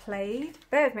plaid.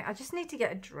 Bear with me. I just need to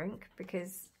get a drink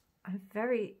because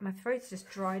my throat's just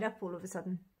dried up all of a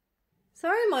sudden.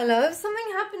 Sorry, my love. Something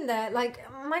happened there. Like,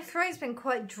 my throat's been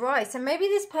quite dry. So maybe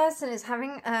this person is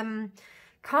having,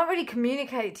 can't really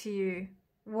communicate to you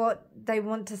what they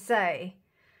want to say.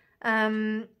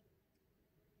 And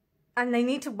they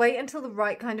need to wait until the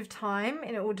right kind of time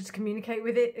in order to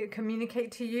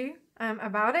communicate to you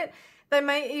about it. They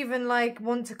may even like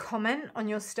want to comment on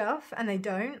your stuff and they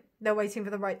don't. They're waiting for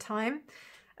the right time.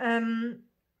 I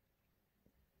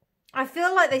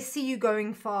feel like they see you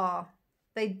going far.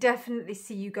 They definitely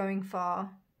see you going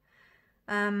far.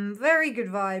 Very good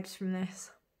vibes from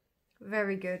this.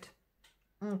 Very good.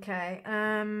 Okay.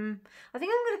 I think I'm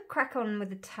going to crack on with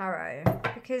the tarot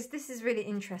because this is really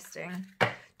interesting.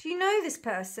 Do you know this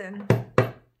person?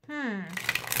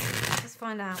 Let's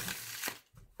find out.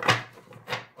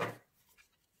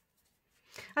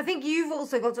 I think you've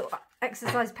also got to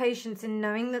exercise patience in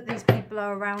knowing that these people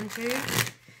are around you.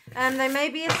 There may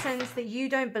be a sense that you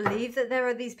don't believe that there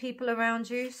are these people around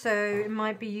you, so it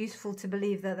might be useful to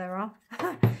believe that there are.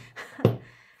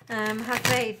 Have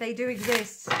faith, they do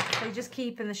exist. They just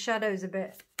keep in the shadows a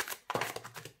bit.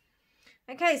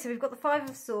 Okay, so we've got the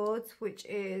 5 of Swords, which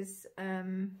is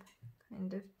kind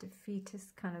of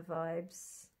defeatist kind of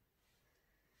vibes.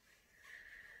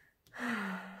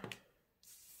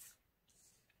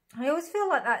 I always feel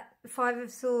like that 5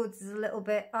 of Swords is a little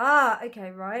bit...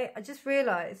 okay, right. I just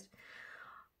realised.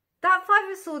 That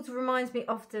 5 of Swords reminds me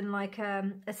often like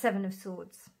a 7 of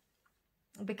Swords.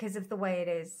 Because of the way it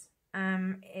is.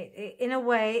 In a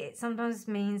way, it sometimes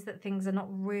means that things are not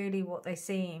really what they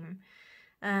seem.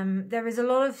 There is a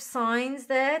lot of signs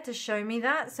there to show me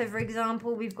that. So, for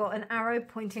example, we've got an arrow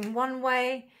pointing one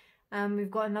way.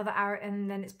 We've got another arrow and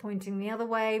then it's pointing the other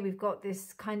way. We've got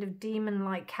this kind of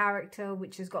demon-like character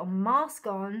which has got a mask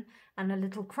on and a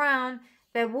little crown.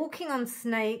 They're walking on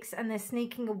snakes and they're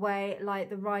sneaking away like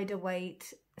the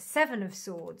Rider-Waite 7 of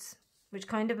Swords, which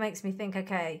kind of makes me think,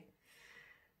 okay,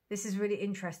 this is really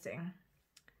interesting.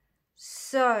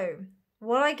 So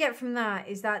what I get from that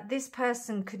is that this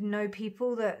person could know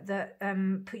people that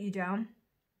put you down.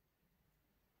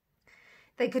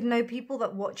 They could know people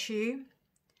that watch you.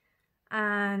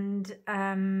 And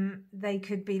they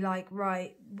could be like,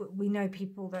 right, we know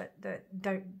people that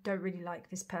don't really like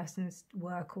this person's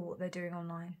work or what they're doing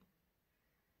online.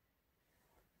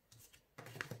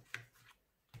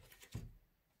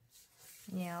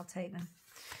 Yeah, I'll take them.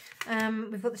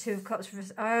 We've got the 2 of Cups for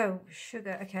us. Oh,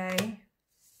 sugar, okay.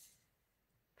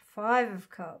 5 of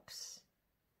Cups.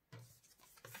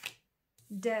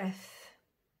 Death.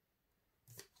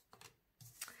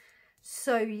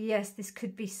 So, yes, this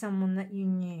could be someone that you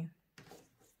knew.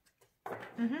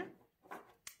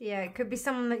 Yeah, it could be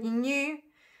someone that you knew.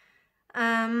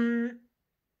 I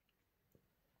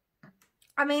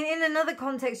mean, in another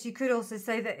context, you could also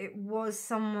say that it was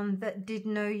someone that did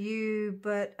know you,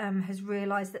 but has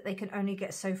realised that they can only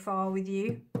get so far with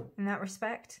you in that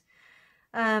respect.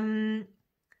 The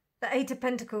 8 of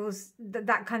Pentacles,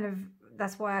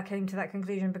 that's why I came to that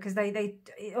conclusion, because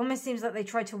it almost seems like they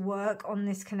tried to work on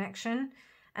this connection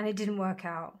and it didn't work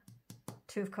out.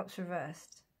 2 of Cups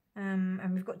reversed.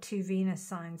 And we've got 2 Venus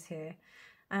signs here.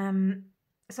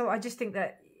 So I just think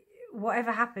that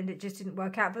whatever happened, it just didn't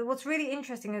work out. But what's really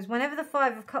interesting is whenever the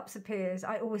 5 of Cups appears,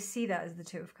 I always see that as the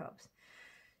 2 of Cups.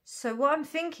 So what I'm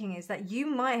thinking is that you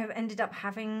might have ended up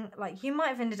falling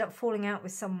out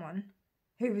with someone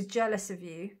who was jealous of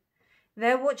you.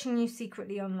 They're watching you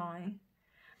secretly online.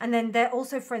 And then they're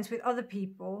also friends with other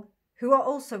people who are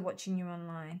also watching you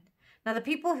online. Now, the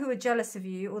people who are jealous of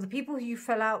you or the people who you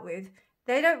fell out with,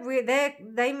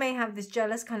 they may have this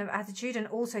jealous kind of attitude and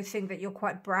also think that you're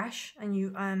quite brash and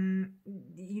you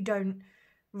don't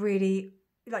really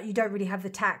have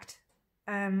the tact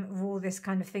of all this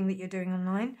kind of thing that you're doing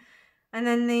online. And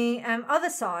then the other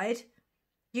side,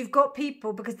 you've got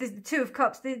people, because there's the 2 of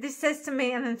Cups. This says to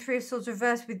me, and then 3 of Swords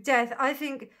reversed with Death. I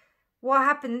think what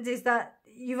happened is that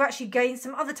you've actually gained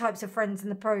some other types of friends in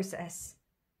the process.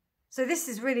 So this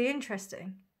is really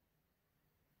interesting.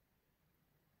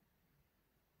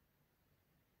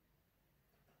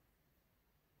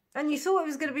 And you thought it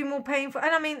was going to be more painful.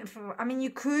 And I mean, you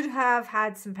could have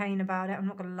had some pain about it. I'm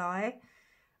not going to lie.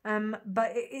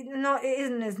 But it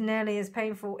isn't as nearly as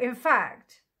painful. In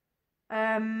fact,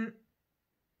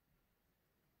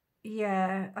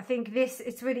 yeah, I think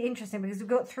it's really interesting because we've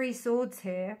got 3 swords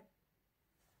here.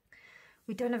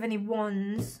 We don't have any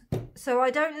wands. So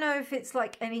I don't know if it's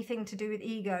like anything to do with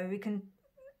ego. We can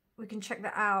check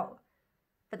that out.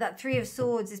 But that 3 of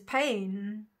swords is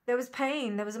pain. There was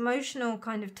pain. There was emotional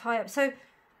kind of tie-up. So,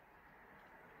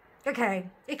 okay,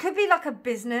 it could be like a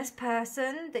business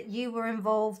person that you were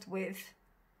involved with.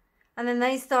 And then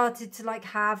they started to like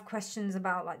have questions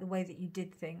about like the way that you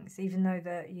did things, even though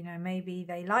that, you know, maybe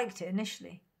they liked it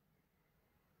initially.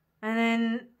 And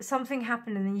then something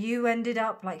happened and then you ended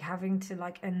up like having to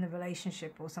like end the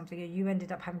relationship or something. Or you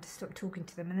ended up having to stop talking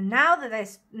to them. And then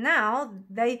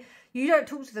you don't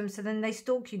talk to them. So then they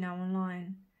stalk you now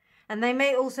online. And they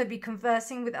may also be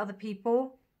conversing with other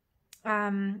people.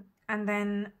 And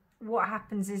then what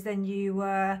happens is then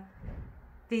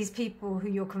these people who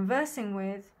you're conversing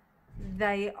with,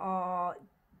 they are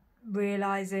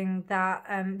realizing that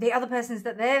the other persons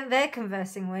that they're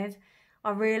conversing with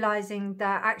are realizing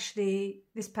that actually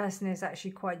this person is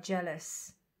actually quite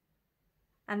jealous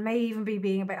and may even be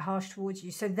being a bit harsh towards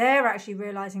you. So they're actually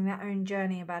realizing their own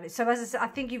journey about it. So as I said, I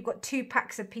think you've got 2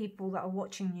 packs of people that are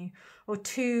watching you, or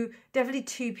definitely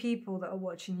 2 people that are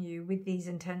watching you with these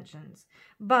intentions.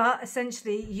 But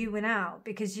essentially you win out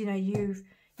because, you know, you've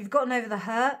gotten over the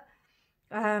hurt.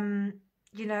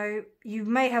 You know, you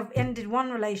may have ended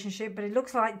one relationship, but it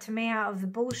looks like to me out of the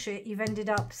bullshit, you've ended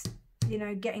up, you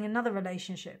know, getting another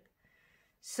relationship.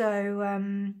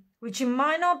 So, which you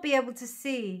might not be able to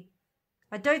see.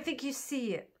 I don't think you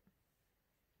see it.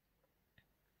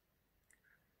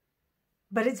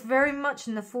 But it's very much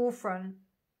in the forefront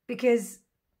because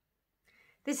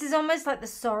this is almost like the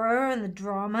sorrow and the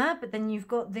drama, but then you've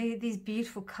got these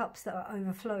beautiful cups that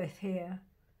overfloweth here.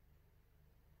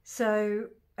 So,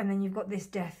 and then you've got this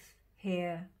death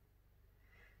here.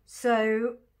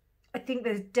 So I think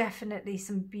there's definitely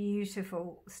some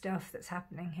beautiful stuff that's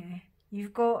happening here.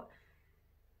 You've got,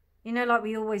 you know, like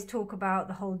we always talk about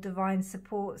the whole divine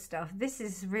support stuff. This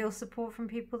is real support from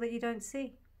people that you don't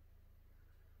see.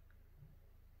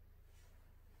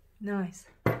 Nice.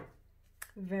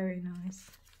 Very nice.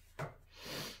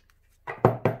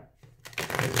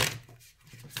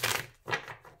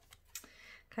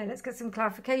 Okay, let's get some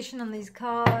clarification on these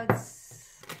cards.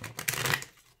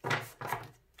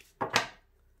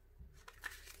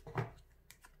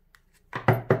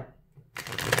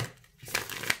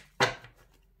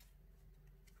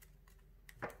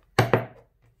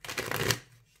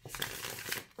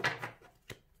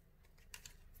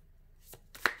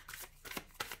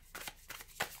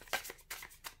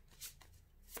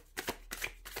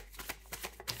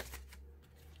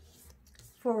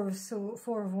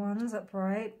 Four of Wands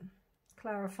upright,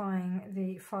 clarifying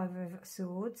the 5 of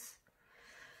Swords.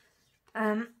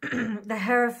 The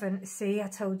Hierophant, see, I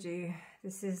told you,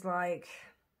 this is like,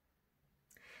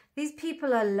 these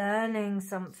people are learning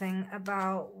something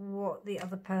about what the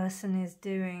other person is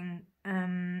doing,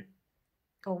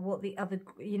 or what the other,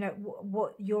 you know,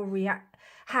 what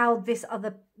how this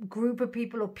other group of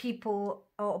people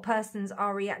or persons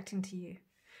are reacting to you.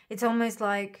 It's almost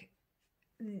like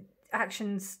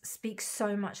actions speak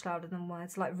so much louder than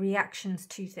words, like reactions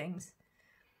to things.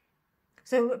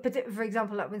 So, for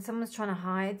example, like when someone's trying to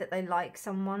hide that they like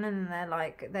someone and they're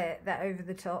like, they're over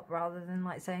the top rather than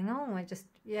like saying, oh,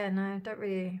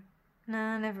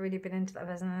 never really been into that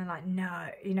person. And they're like, no,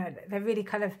 you know, they're really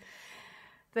kind of,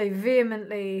 they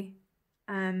vehemently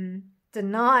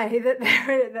deny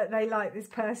that they like this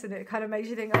person. It kind of makes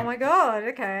you think, oh my God,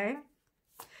 okay.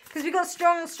 Because we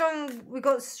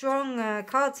got strong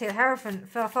cards here. Hierophant,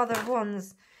 Father of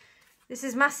Wands. This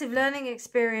is massive learning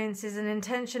experiences and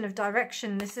intention of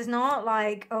direction. This is not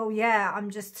like, oh yeah, I'm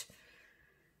just,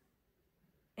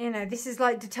 you know, this is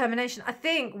like determination. I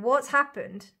think what's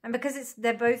happened, and because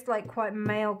they're both like quite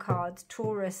male cards,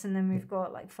 Taurus, and then we've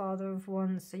got like Father of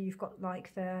Wands. So you've got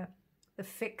like the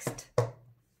fixed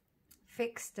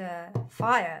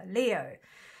fire, Leo.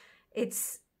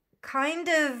 It's kind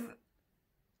of,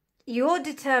 your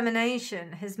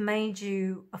determination has made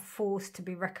you a force to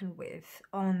be reckoned with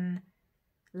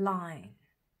online,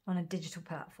 on a digital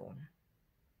platform.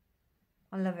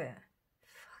 I love it.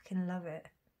 Fucking love it.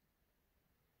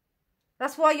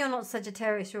 That's why you're not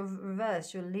Sagittarius, you're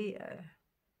reversed, you're Leo.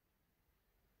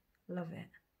 Love it.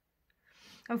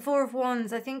 And 4 of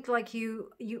Wands, I think like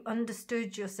you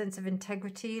understood your sense of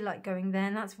integrity, like going there,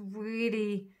 and that's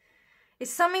really,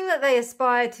 It's something that they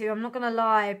aspire to. I'm not going to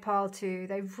lie, pile 2.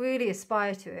 They really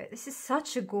aspire to it. This is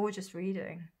such a gorgeous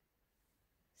reading.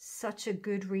 Such a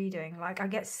good reading. Like, I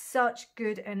get such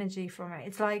good energy from it.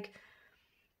 It's like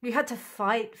you had to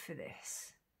fight for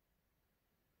this.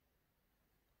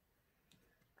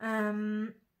 Yeah,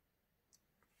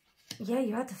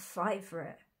 you had to fight for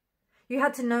it. You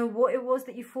had to know what it was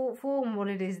that you fought for and what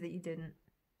it is that you didn't.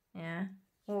 Yeah.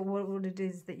 Or what it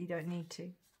is that you don't need to.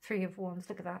 3 of Wands.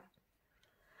 Look at that.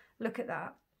 Look at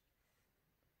that.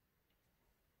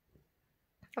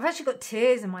 I've actually got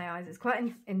tears in my eyes. It's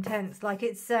quite intense. Like,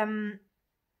 it's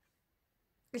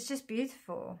just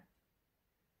beautiful.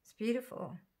 It's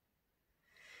beautiful.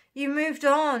 You moved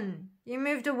on. You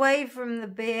moved away from the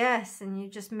BS and you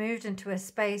just moved into a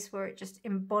space where it just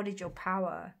embodied your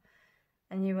power.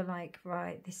 And you were like,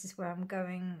 right, this is where I'm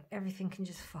going. Everything can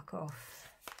just fuck off.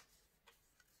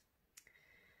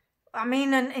 I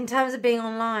mean, in terms of being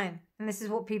online, and this is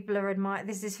what people are admiring.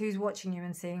 This is who's watching you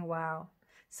and seeing, wow.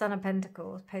 Son of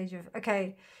Pentacles, Page of...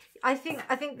 Okay, I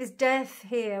think this death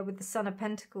here with the Son of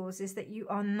Pentacles is that you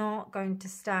are not going to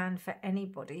stand for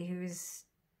anybody who's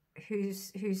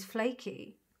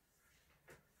flaky.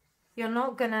 You're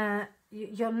not gonna...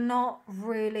 You're not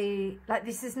really... Like,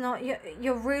 this is not...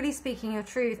 You're really speaking your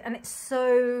truth. And it's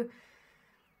so...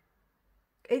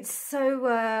 It's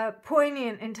so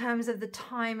poignant in terms of the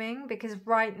timing, because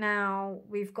right now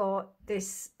we've got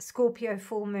this Scorpio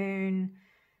full moon.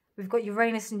 We've got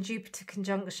Uranus and Jupiter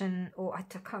conjunction, or I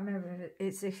can't remember if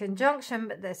it's a conjunction,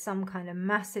 but there's some kind of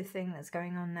massive thing that's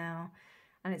going on now,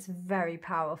 and it's very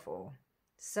powerful.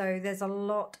 So there's a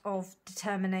lot of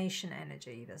determination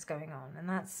energy that's going on, and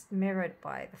that's mirrored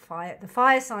by the fire. The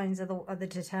fire signs are the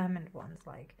determined ones,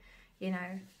 like, you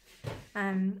know,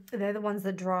 they're the ones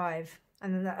that drive.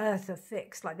 And then the earth are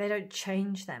fixed, like they don't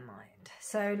change their mind.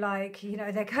 So like, you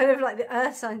know, they're kind of like the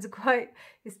earth signs are quite,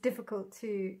 it's difficult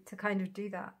to kind of do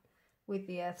that with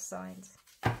the earth signs.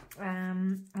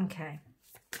 Okay.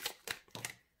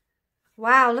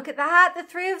 Wow, look at that. The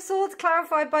 3 of Swords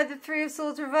clarified by the 3 of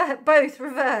Swords both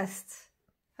reversed.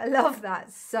 I love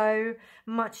that so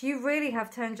much. You really have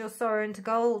turned your sorrow into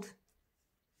gold.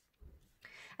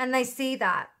 And they see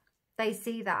that. They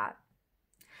see that.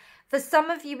 For some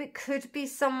of you, it could be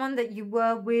someone that you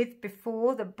were with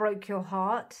before that broke your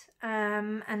heart.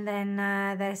 And then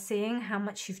they're seeing how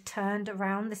much you've turned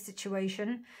around the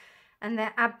situation. And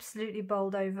they're absolutely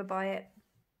bowled over by it.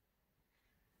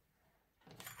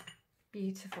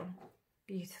 Beautiful.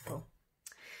 Beautiful.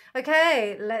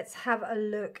 Okay, let's have a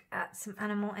look at some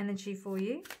animal energy for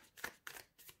you.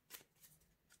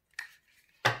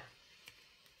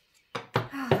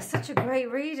 Oh, such a great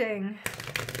reading.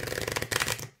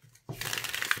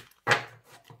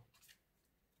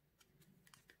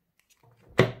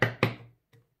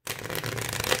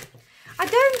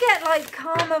 Like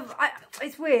karma,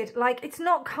 it's weird, like it's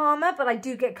not karma, but I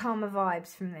do get karma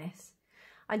vibes from this.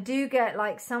 I do get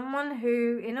like someone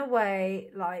who in a way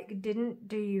like didn't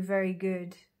do you very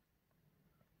good,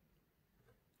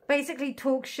 basically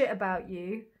talk shit about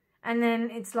you, and then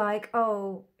it's like,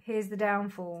 oh, here's the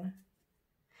downfall.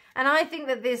 And I think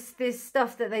that this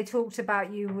stuff that they talked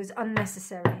about you was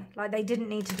unnecessary. Like they didn't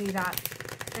need to do that.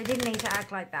 They didn't need to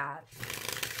act like that.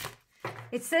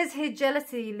 It says here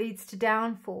jealousy leads to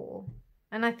downfall.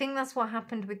 And I think that's what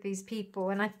happened with these people.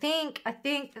 And I think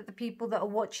that the people that are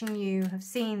watching you have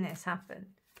seen this happen.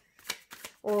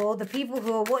 Or the people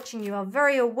who are watching you are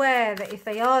very aware that if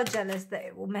they are jealous, that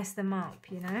it will mess them up,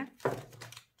 you know.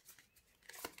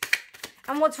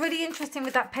 And what's really interesting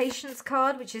with that patience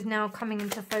card, which is now coming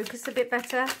into focus a bit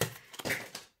better,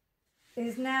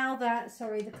 is now that,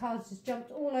 sorry, the cards just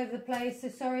jumped all over the place. So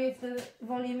sorry if the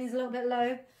volume is a little bit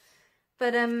low.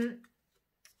 But,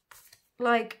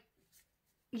 like,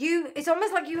 it's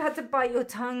almost like you had to bite your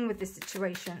tongue with this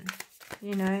situation,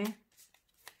 you know.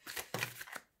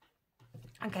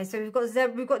 Okay, so we've got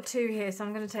 2 here, so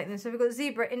I'm going to take them. So we've got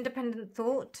Zebra, independent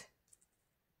thought.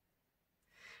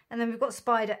 And then we've got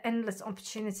Spider, endless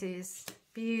opportunities.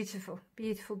 Beautiful,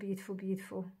 beautiful, beautiful,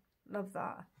 beautiful. Love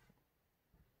that.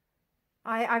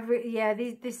 Yeah,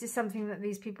 this is something that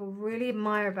these people really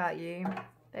admire about you.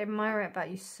 They admire it about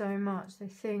you so much. They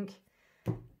think,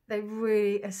 they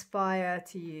really aspire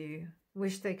to you.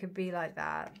 Wish they could be like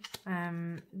that.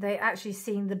 They actually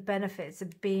seen the benefits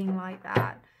of being like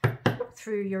that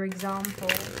through your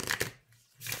example.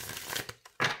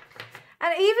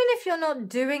 And even if you're not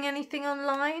doing anything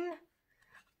online,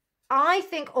 I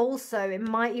think also it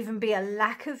might even be a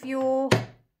lack of your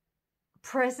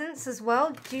presence as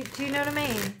well. Do you know what I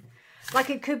mean? Like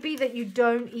it could be that you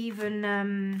don't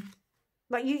even...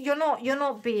 like you're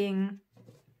not being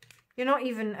You're not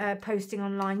even posting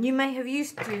online. You may have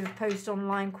used to post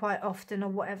online quite often or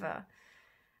whatever.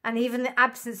 And even the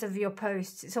absence of your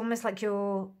posts, it's almost like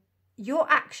your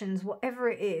actions, whatever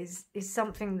it is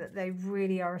something that they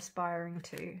really are aspiring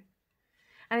to.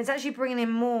 And it's actually bringing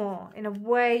in more. In a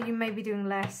way, you may be doing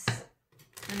less,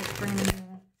 and it's bringing in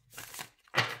more.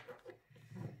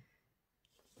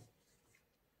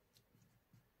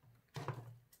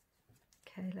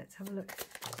 Okay, let's have a look.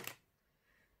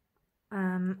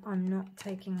 I'm not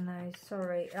taking those,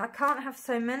 sorry. I can't have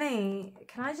so many.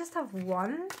 Can I just have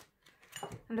one?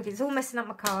 And look, it's all messing up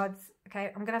my cards. Okay,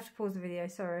 I'm going to have to pause the video,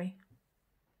 sorry.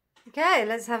 Okay,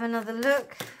 let's have another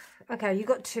look. Okay, you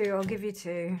got two, I'll give you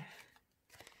two.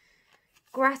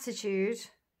 Gratitude.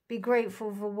 Be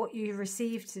grateful for what you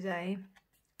received today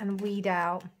and weed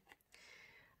out.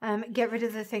 Get rid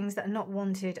of the things that are not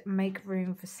wanted. Make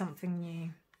room for something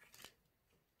new.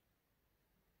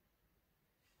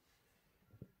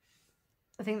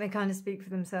 I think they kind of speak for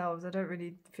themselves. I don't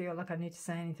really feel like I need to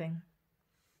say anything.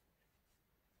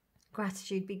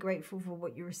 Gratitude, be grateful for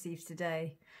what you received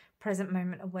today. Present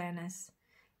moment awareness.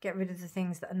 Get rid of the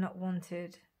things that are not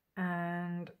wanted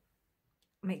and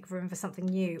make room for something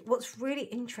new. What's really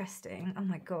interesting, oh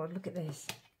my God, look at this.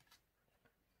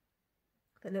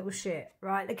 The little shit,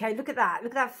 right? Okay, look at that.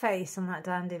 Look at that face on that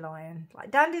dandelion.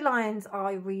 Like, dandelions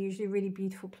are usually really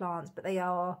beautiful plants, but they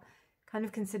are kind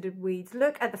of considered weeds.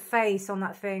 Look at the face on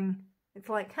that thing. It's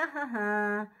like, ha ha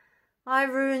ha, I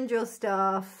ruined your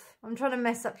stuff. I'm trying to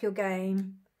mess up your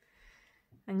game.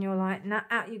 And you're like, nah,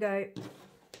 out you go.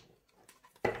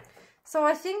 So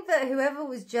I think that whoever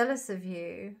was jealous of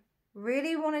you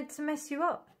really wanted to mess you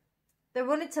up. They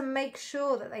wanted to make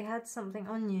sure that they had something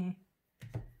on you.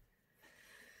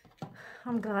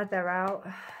 I'm glad they're out.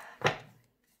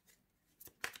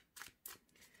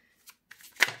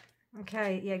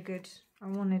 Okay, yeah, good. I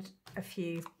wanted a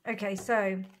few. Okay,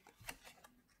 so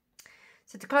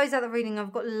to close out the reading,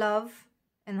 I've got love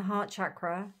in the heart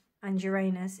chakra and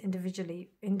Uranus,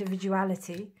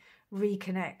 individuality,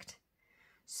 reconnect.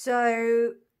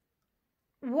 So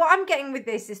what I'm getting with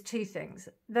this is two things.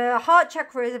 The heart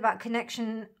chakra is about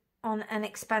connection on an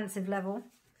expansive level.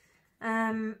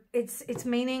 It's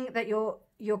meaning that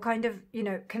you're kind of, you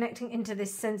know, connecting into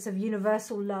this sense of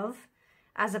universal love,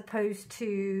 as opposed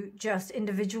to just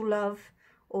individual love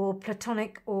or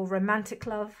platonic or romantic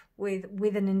love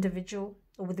with an individual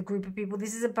or with a group of people.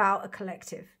 This is about a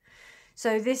collective.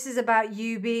 So this is about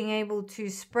you being able to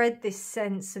spread this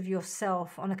sense of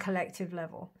yourself on a collective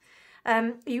level.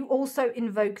 You also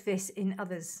invoke this in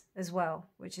others as well,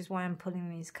 which is why I'm pulling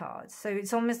these cards. So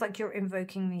it's almost like you're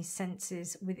invoking these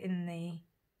senses within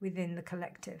the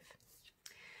collective.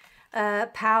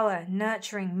 Power,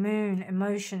 nurturing, moon,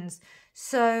 emotions.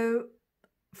 So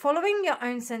following your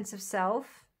own sense of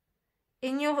self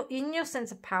in your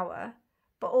sense of power,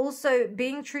 but also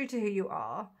being true to who you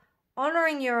are,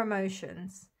 honoring your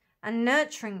emotions and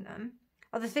nurturing them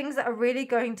are the things that are really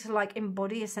going to like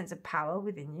embody a sense of power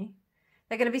within you.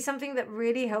 They're going to be something that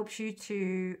really helps you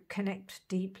to connect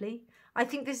deeply. I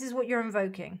think this is what you're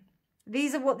invoking.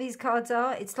 These are what these cards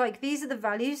are. It's like these are the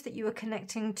values that you are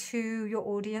connecting to your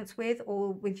audience with,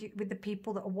 or with the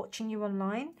people that are watching you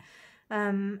online.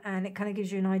 And it kind of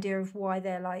gives you an idea of why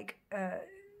they're like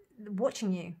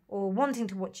watching you, or wanting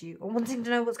to watch you, or wanting to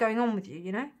know what's going on with you,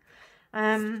 you know.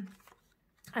 And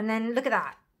then look at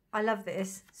that. I love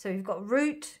this. So you've got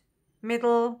root,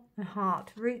 middle, and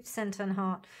heart. Root, center, and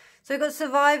heart. So you've got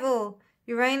survival.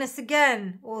 Uranus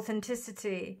again,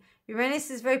 authenticity. Uranus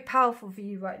is very powerful for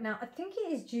you right now. I think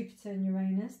it is Jupiter and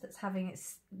Uranus that's having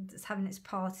its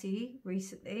party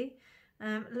recently.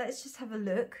 Let's just have a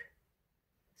look.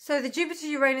 So the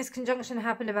Jupiter-Uranus conjunction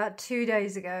happened about 2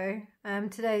 days ago.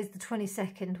 Today is the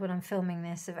 22nd when I'm filming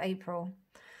this of April.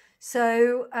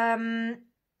 So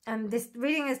this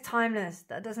reading is timeless.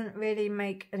 That doesn't really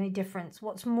make any difference.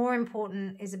 What's more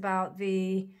important is about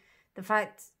the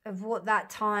fact of what that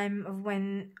time of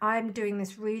when I'm doing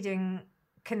this reading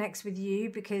connects with you,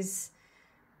 because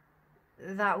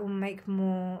that will make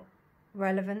more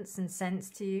relevance and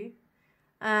sense to you.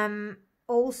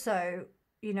 Also,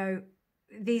 you know,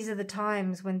 these are the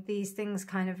times when these things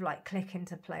kind of like click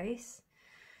into place.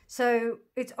 So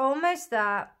it's almost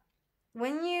that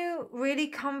when you really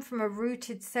come from a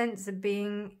rooted sense of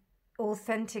being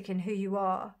authentic in who you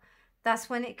are, that's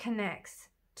when it connects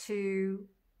to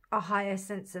a higher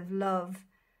sense of love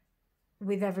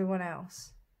with everyone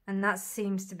else. And that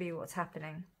seems to be what's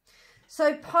happening.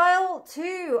 So pile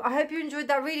 2, I hope you enjoyed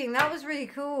that reading. That was really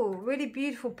cool. Really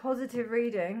beautiful, positive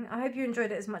reading. I hope you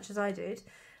enjoyed it as much as I did.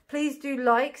 Please do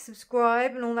like,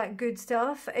 subscribe, and all that good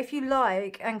stuff. If you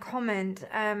like, and comment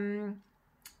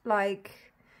like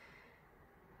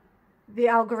the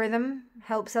algorithm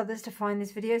helps others to find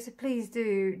this video, so please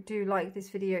do like this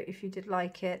video if you did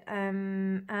like it,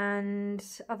 and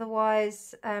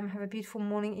otherwise have a beautiful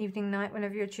morning, evening, night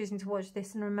whenever you're choosing to watch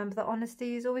this, and remember that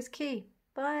honesty is always key.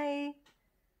 Bye.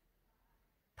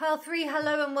 Pile 3,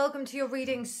 hello and welcome to your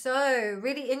reading. So,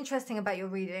 really interesting about your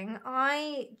reading.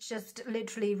 I just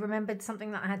literally remembered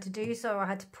something that I had to do, so I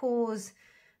had to pause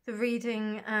the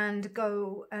reading and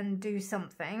go and do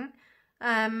something.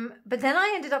 But then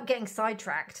I ended up getting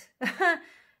sidetracked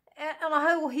on a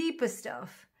whole heap of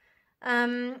stuff.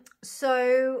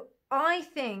 So I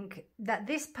think that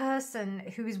this person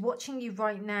who is watching you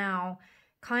right now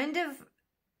kind of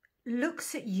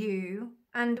looks at you,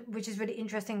 and which is really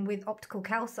interesting with optical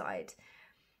calcite.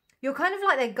 You're kind of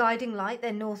like their guiding light,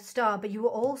 their North Star, but you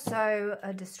are also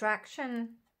a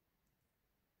distraction.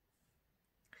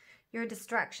 You're a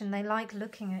distraction. They like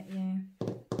looking at you.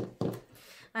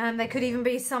 There could even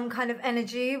be some kind of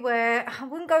energy where I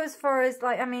wouldn't go as far as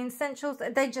like, I mean, essentials,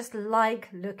 they just like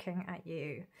looking at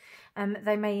you.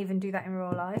 They may even do that in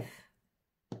real life.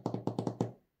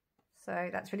 So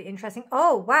that's really interesting.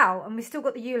 Oh, wow. And we still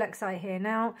got the Ulexite here.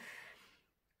 Now,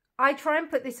 I try and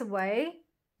put this away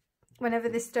whenever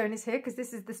this stone is here, because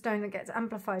this is the stone that gets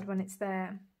amplified when it's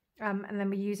there. And then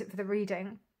we use it for the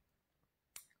reading.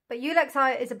 But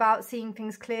Ulexite is about seeing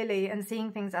things clearly and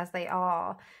seeing things as they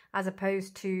are, as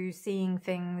opposed to seeing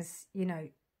things, you know,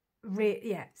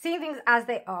 seeing things as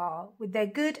they are, with their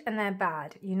good and their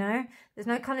bad, you know? There's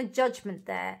no kind of judgment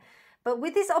there. But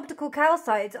with this optical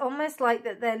calcite, it's almost like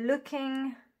that they're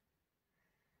looking,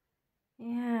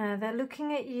 yeah, they're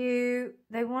looking at you.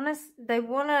 They really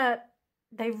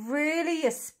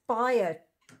aspire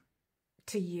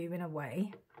to you in a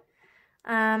way.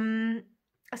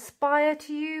 Aspire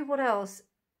to you, what else?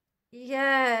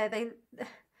 Yeah, they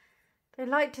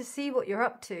like to see what you're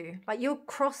up to. Like, you'll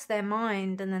cross their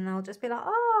mind and then they'll just be like,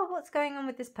 oh, what's going on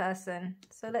with this person?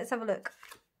 So let's have a look.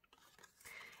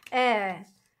 Air.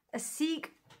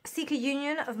 Seek a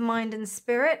union of mind and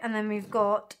spirit, and then we've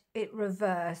got it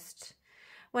reversed.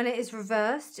 When it is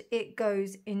reversed, it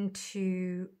goes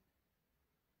into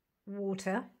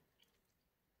water.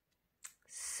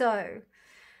 So,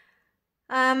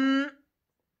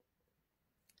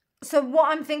 so what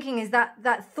I'm thinking is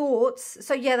that thoughts,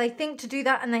 so yeah, they think to do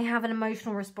that and they have an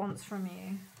emotional response from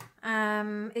you.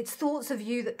 It's thoughts of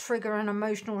you that trigger an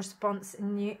emotional response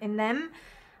in them.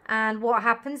 And what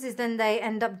happens is then they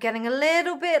end up getting a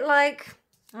little bit like,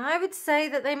 I would say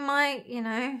that they might, you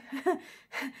know,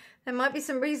 there might be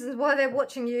some reasons why they're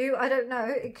watching you. I don't know.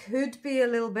 It could be a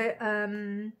little bit, I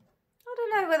don't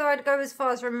know whether I'd go as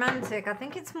far as romantic. I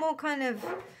think it's more kind of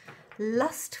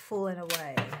lustful in a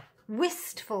way.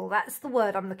 Wistful, that's the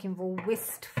word I'm looking for,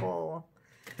 wistful.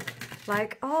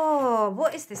 Like, oh,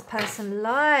 what is this person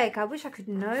like? I wish I could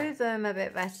know them a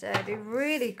bit better. It'd be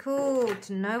really cool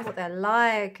to know what they're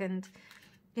like. And,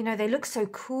 you know, they look so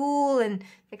cool. And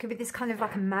there could be this kind of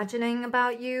like imagining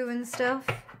about you and stuff.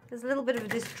 There's a little bit of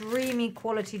this dreamy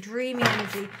quality, dreamy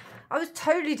energy. I was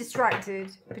totally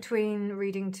distracted between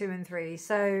reading 2 and 3.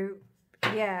 So,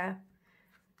 yeah.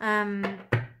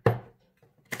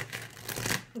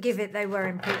 Give it, they were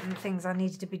important things I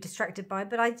needed to be distracted by,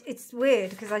 but it's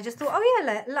weird because I just thought, oh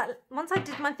yeah, once I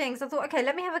did my things, I thought, okay,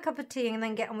 let me have a cup of tea and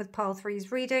then get on with pile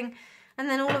 3's reading. And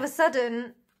then all of a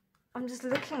sudden, I'm just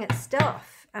looking at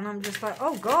stuff and I'm just like,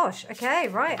 oh gosh, okay,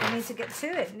 right, I need to get to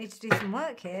it. I need to do some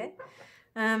work here.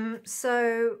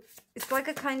 So it's like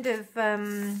a kind of,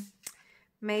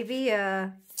 maybe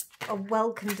a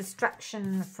welcome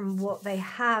distraction from what they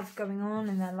have going on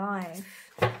in their life.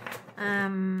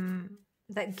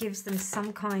 That gives them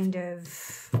some kind of,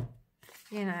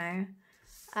 you know,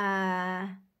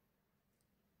 kind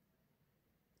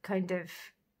of,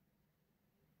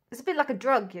 it's a bit like a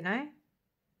drug, you know?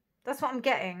 That's what I'm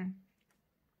getting.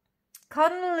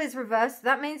 Cardinal is reversed.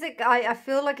 That means that I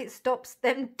feel like it stops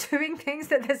them doing things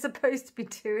that they're supposed to be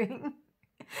doing.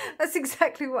 That's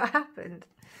exactly what happened.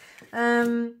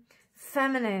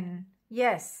 Feminine.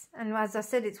 Yes, and as I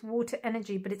said, it's water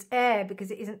energy, but it's air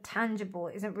because it isn't tangible,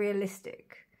 it isn't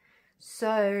realistic.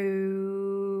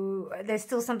 So there's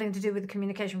still something to do with the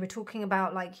communication. We're talking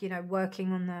about, like, you know,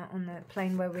 working on the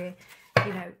plane where we're,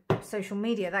 you know, social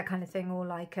media, that kind of thing, or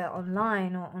like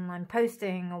online or online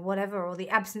posting or whatever, or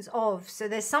the absence of. So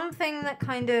there's something that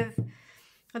kind of,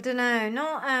 I don't know,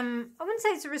 not, I wouldn't say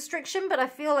it's a restriction, but I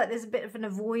feel like there's a bit of an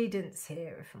avoidance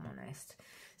here, if I'm honest.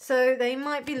 So they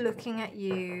might be looking at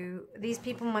you, these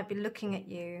people might be looking at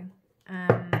you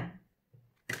to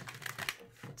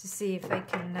see if they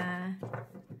can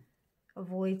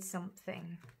avoid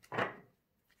something.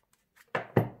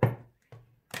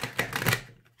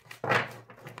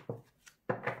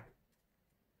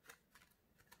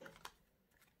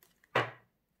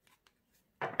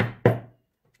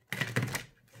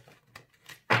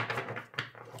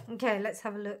 Okay, let's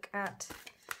have a look at...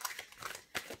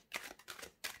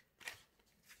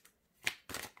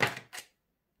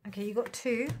 Okay, you got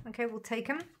 2. Okay, we'll take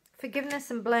them.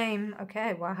 Forgiveness and blame.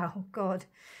 Okay, wow, God.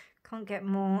 Can't get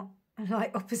more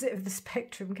like opposite of the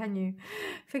spectrum, can you?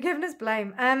 Forgiveness,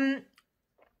 blame.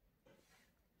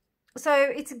 So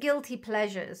it's guilty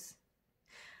pleasures.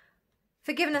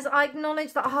 Forgiveness. I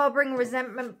acknowledge that harboring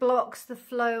resentment blocks the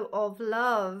flow of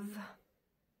love.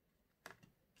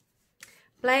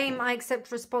 Blame. I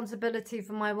accept responsibility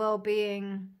for my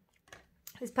well-being.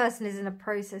 This person is in a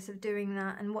process of doing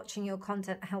that, and watching your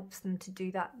content helps them to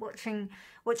do that.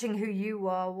 Watching who you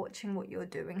are, watching what you're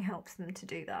doing helps them to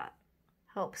do that.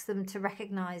 Helps them to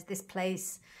recognize this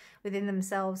place within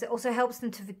themselves. It also helps them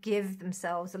to forgive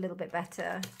themselves a little bit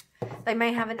better. They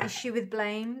may have an issue with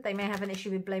blame. They may have an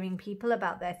issue with blaming people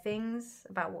about their things,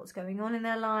 about what's going on in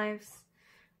their lives.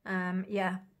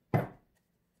 Yeah.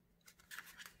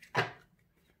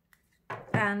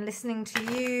 And listening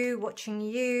to you, watching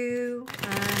you,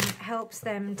 helps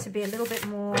them to be a little bit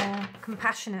more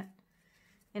compassionate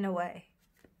in a way.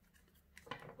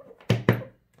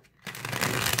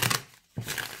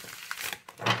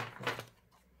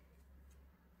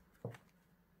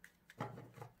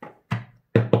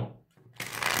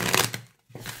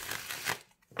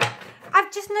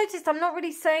 I've just noticed I'm not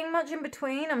really saying much in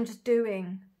between. I'm just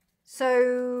doing.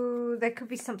 So there could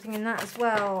be something in that as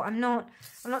well. I'm not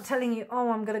telling you,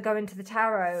 oh, I'm going to go into the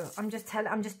tarot. I'm just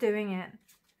doing it.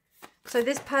 So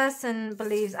this person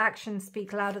believes actions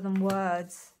speak louder than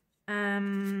words.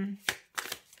 I'm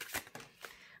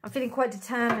feeling quite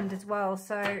determined as well.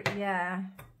 So yeah,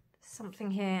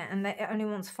 something here, and it only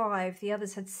wants 5. The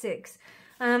others had 6.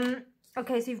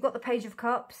 Okay, so you've got the Page of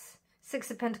Cups,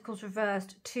 6 of Pentacles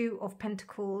reversed, 2 of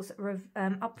Pentacles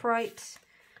upright.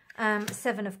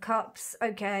 7 of Cups,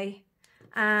 okay,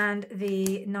 and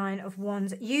the 9 of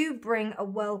Wands. You bring a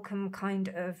welcome kind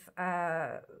of,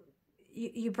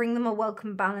 you bring them a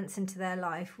welcome balance into their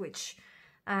life, which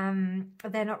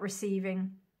they're not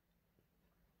receiving.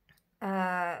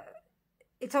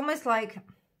 It's almost like,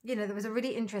 you know, there was a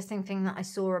really interesting thing that I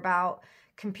saw about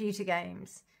computer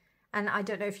games. And I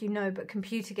don't know if you know, but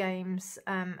computer games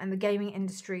and the gaming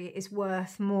industry is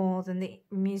worth more than the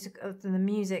music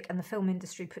and the film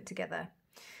industry put together,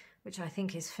 which I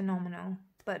think is phenomenal.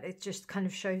 But it just kind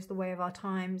of shows the way of our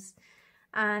times.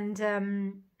 And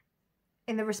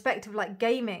in the respect of like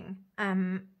gaming,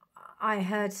 I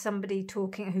heard somebody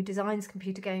talking who designs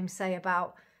computer games say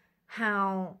about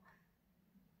how,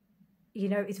 you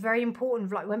know, it's very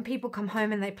important, like when people come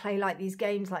home and they play like these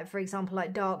games, like for example,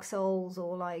 like Dark Souls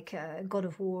or like God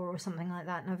of War or something like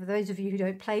that. Now, for those of you who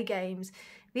don't play games,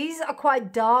 these are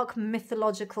quite dark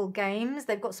mythological games.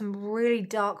 They've got some really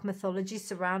dark mythology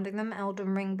surrounding them,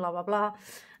 Elden Ring, blah, blah, blah.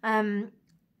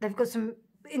 They've got some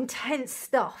intense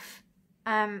stuff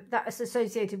that is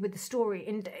associated with the story,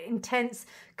 intense,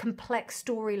 complex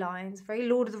storylines, very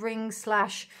Lord of the Rings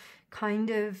 / kind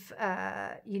of,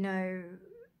 you know,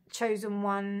 Chosen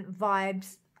One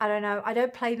vibes. I don't know. I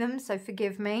don't play them, so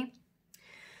forgive me.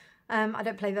 I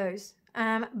don't play those.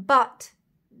 But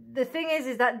the thing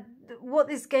is that what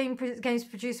this game's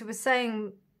producer was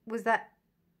saying was that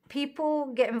people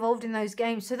get involved in those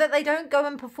games so that they don't go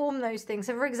and perform those things.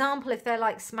 So for example, if they're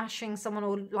like smashing someone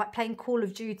or like playing Call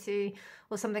of Duty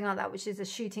or something like that, which is a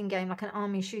shooting game, like an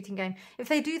army shooting game, if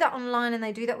they do that online and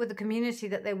they do that with the community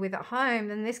that they're with at home,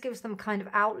 then this gives them kind of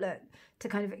outlet to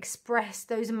kind of express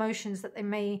those emotions that they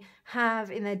may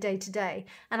have in their day-to-day.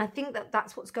 And I think that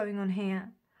that's what's going on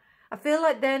here. I feel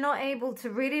like they're not able to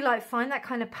really like find that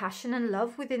kind of passion and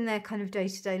love within their kind of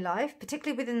day-to-day life,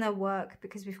 particularly within their work,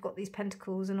 because we've got these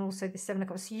pentacles and also the 7 of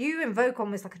cups. So you invoke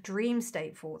almost like a dream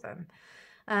state for them.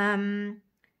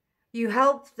 You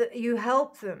help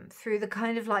them through the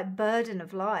kind of like burden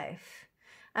of life.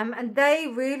 And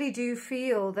they really do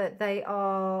feel that they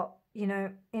are, you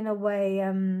know, in a way,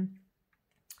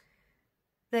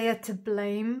 they are to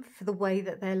blame for the way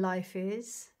that their life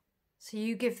is. So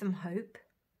you give them hope.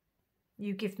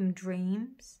 You give them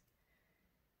dreams.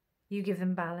 You give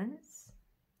them balance.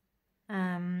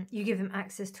 You give them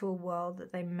access to a world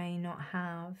that they may not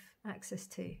have access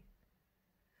to.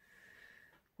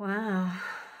 Wow.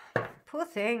 Poor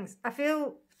things. I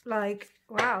feel like,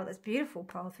 wow, that's beautiful,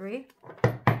 pile 3.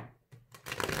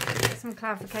 Get some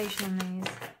clarification on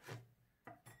these.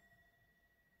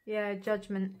 Yeah,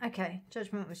 Judgment. Okay,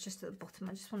 Judgment was just at the bottom.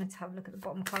 I just wanted to have a look at the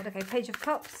bottom card. Okay, Page of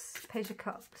Cups, Page of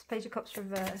Cups, Page of Cups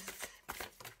reversed.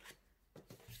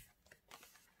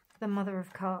 The Mother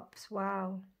of Cups.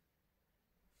 Wow.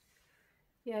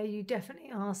 Yeah, you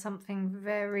definitely are something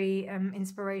very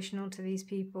inspirational to these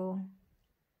people.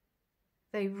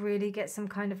 They really get some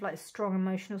kind of like strong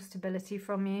emotional stability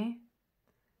from you.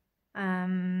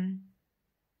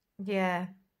 Yeah.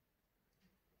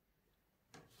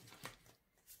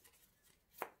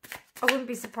 I wouldn't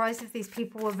be surprised if these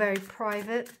people were very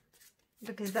private,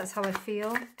 because that's how I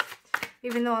feel.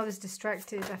 Even though I was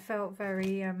distracted, I felt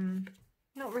very,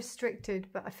 not restricted,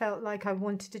 but I felt like I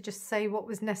wanted to just say what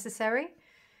was necessary.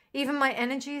 Even my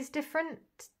energy is different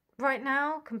right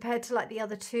now compared to like the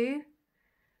other two.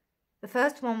 The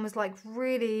first one was like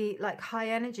really like high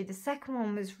energy. The second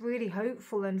one was really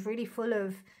hopeful and really full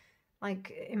of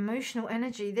like emotional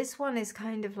energy. This one is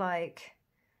kind of like,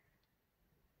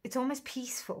 it's almost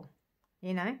peaceful,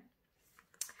 you know?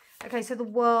 Okay, so the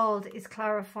world is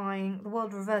clarifying, the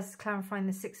world reverse is clarifying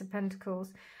the Six of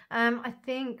Pentacles. I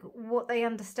think what they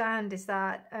understand is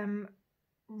that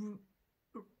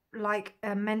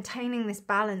maintaining this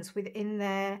balance within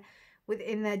their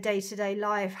day-to-day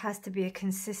life has to be a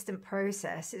consistent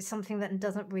process. It's something that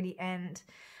doesn't really end.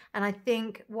 And I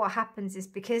think what happens is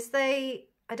because they,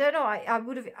 I don't know, I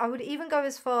would even go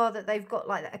as far that they've got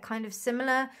like a kind of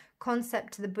similar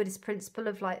concept to the Buddhist principle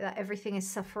of like that everything is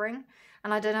suffering.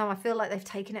 And I don't know, I feel like they've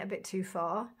taken it a bit too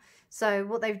far. So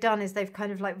what they've done is they've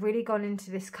kind of like really gone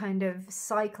into this kind of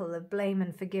cycle of blame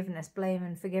and forgiveness.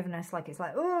 Like it's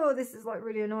like, oh, this is like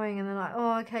really annoying. And they're like,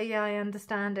 oh, okay, yeah, I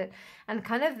understand it. And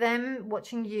kind of them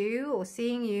watching you or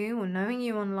seeing you or knowing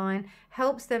you online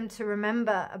helps them to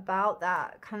remember about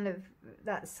that kind of,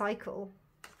 that cycle.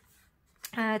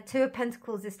 Two of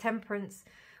Pentacles is Temperance.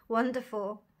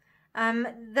 Wonderful.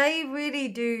 They really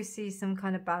do see some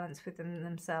kind of balance within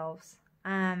themselves.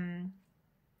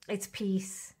 It's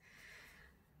peace.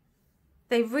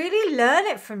 They really learn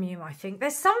it from you, I think.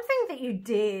 There's something that you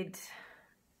did.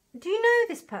 Do you know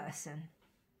this person?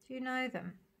 Do you know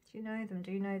them? Do you know them?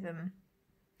 Do you know them?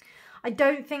 I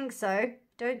don't think so.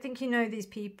 Don't think you know these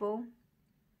people.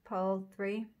 Pile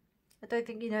 3. I don't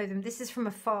think you know them. This is from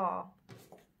afar.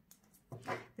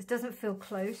 This doesn't feel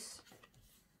close.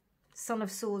 Son of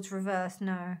Swords reversed.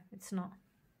 No, it's not.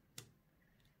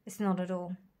 It's not at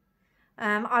all.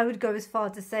 I would go as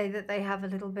far to say that they have a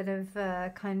little bit of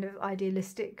kind of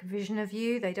idealistic vision of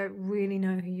you. They don't really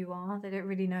know who you are. They don't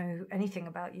really know anything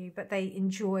about you, but they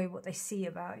enjoy what they see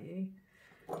about you.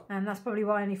 And that's probably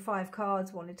why only 5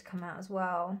 cards wanted to come out as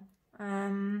well.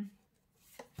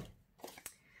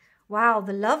 Wow,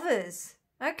 the Lovers.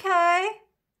 Okay.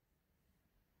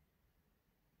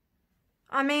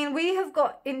 I mean, we have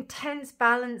got intense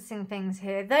balancing things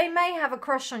here. They may have a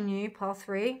crush on you, pile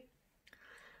 3.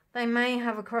 They may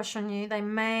have a crush on you. They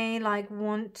may like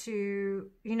want to,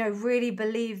 you know, really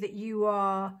believe that you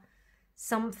are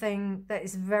something that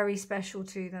is very special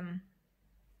to them.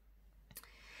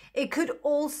 It could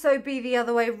also be the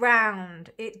other way round.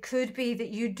 It could be that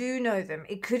you do know them.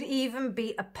 It could even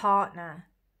be a partner.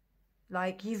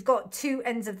 Like you've got two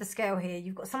ends of the scale here.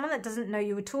 You've got someone that doesn't know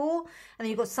you at all. And then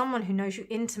you've got someone who knows you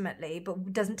intimately,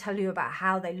 but doesn't tell you about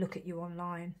how they look at you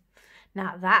online.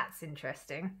 Now that's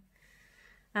interesting.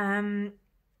 So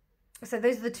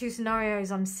those are the two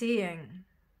scenarios I'm seeing.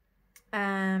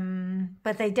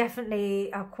 But they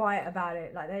definitely are quiet about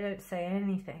it. Like they don't say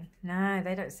anything. No,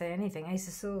 they don't say anything. Ace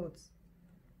of Swords.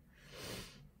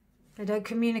 They don't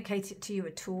communicate it to you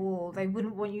at all. They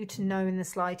wouldn't want you to know in the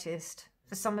slightest.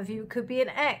 For some of you, it could be an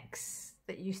ex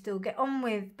that you still get on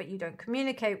with, but you don't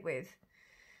communicate with.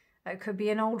 It could be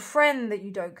an old friend that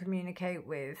you don't communicate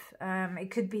with.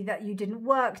 It could be that you didn't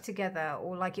work together,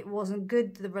 or like it wasn't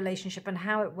good, the relationship and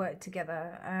how it worked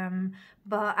together.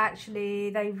 But actually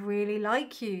they really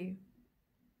like you.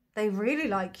 They really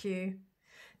like you.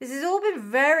 This has all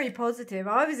been very positive.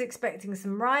 I was expecting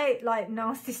some right like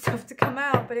nasty stuff to come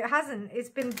out, but it hasn't. It's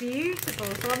been beautiful.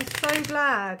 So I'm so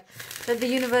glad that the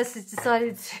universe has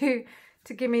decided to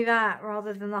give me that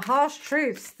rather than the harsh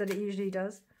truths that it usually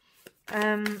does.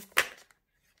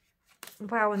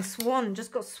 Wow, and Swan,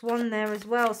 just got Swan there as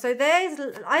well. So there's,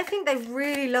 I think they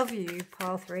really love you,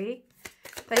 pile 3.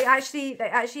 They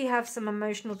actually have some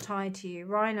emotional tie to you.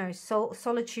 Rhino,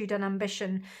 solitude and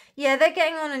ambition. Yeah, they're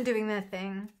getting on and doing their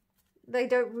thing. They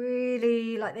don't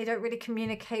really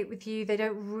communicate with you. They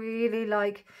don't really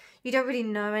you don't really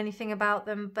know anything about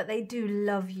them, but they do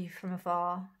love you from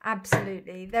afar.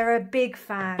 Absolutely. They're a big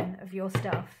fan of your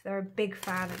stuff. They're a big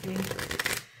fan of you.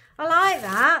 I like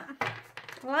that.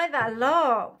 I like that a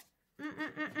lot.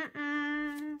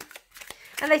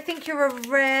 And they think you're a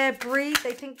rare breed.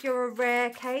 They think you're a rare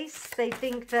case. They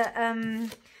think that,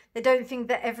 they don't think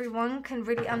that everyone can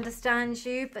really understand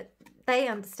you, but they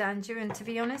understand you. And to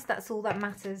be honest, that's all that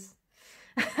matters.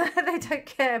 They don't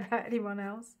care about anyone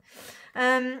else.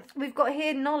 We've got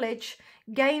here knowledge,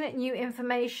 gain new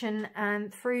information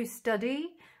through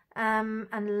study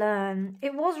and learn.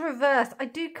 It was reversed. I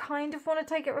do kind of want to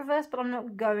take it reversed, but I'm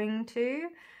not going to.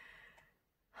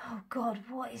 Oh God,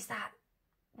 what is that?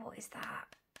 What is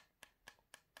that?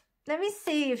 Let me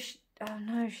see if she... Oh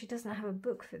no, she doesn't have a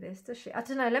book for this, does she? I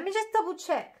don't know. Let me just double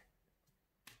check.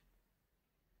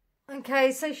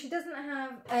 Okay, so she doesn't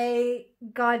have a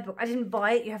guidebook. I didn't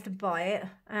buy it. You have to buy it.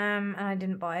 And I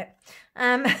didn't buy it.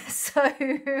 So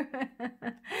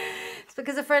it's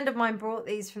because a friend of mine brought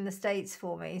these from the States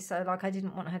for me. So like I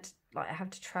didn't want her to like have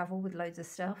to travel with loads of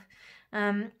stuff.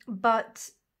 But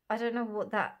I don't know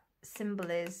what that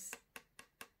symbol is.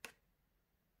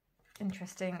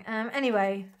 Interesting.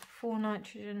 Anyway, 4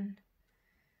 nitrogen,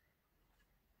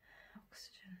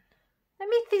 oxygen. Let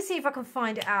me see if I can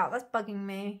find it out. That's bugging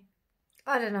me.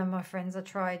 I don't know, my friends. I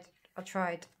tried.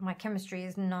 My chemistry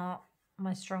is not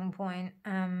my strong point.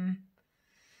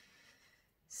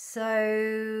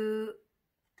 So,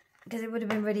 because it would have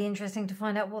been really interesting to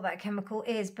find out what that chemical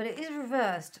is, but it is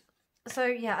reversed. So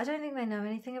yeah, I don't think they know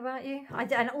anything about you.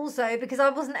 And also because I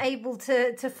wasn't able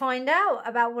to find out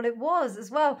about what it was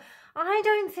as well. I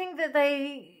don't think that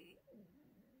they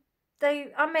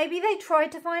maybe they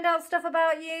tried to find out stuff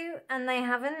about you and they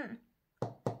haven't.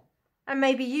 And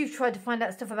maybe you've tried to find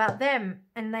out stuff about them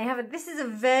and they haven't. This is a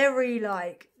very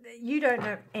like, you don't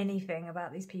know anything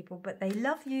about these people, but they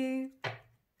love you.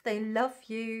 They love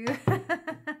you.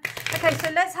 Okay,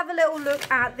 so let's have a little look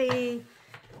at the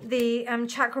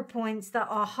chakra points that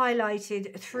are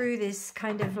highlighted through this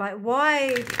kind of like,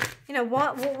 why, you know,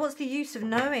 what's the use of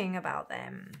knowing about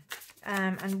them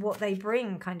and what they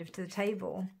bring kind of to the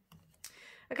table.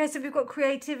 Okay, so we've got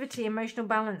creativity, emotional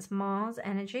balance, Mars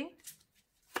energy.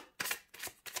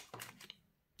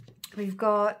 We've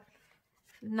got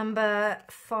number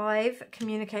 5,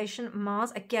 communication,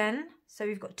 Mars again. So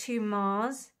we've got 2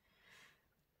 Mars.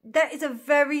 There is a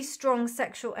very strong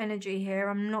sexual energy here.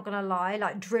 I'm not going to lie,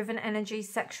 like driven energy,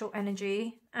 sexual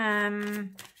energy.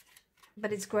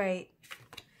 But it's great.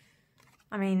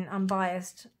 I mean, I'm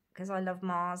biased because I love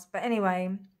Mars. But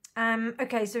anyway,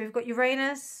 okay, so we've got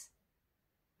Uranus,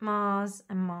 Mars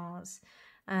and Mars.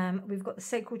 We've got the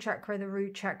sacral chakra, the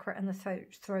root chakra and the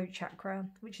throat chakra,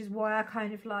 which is why I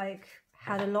kind of like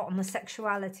had a lot on the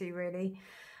sexuality really.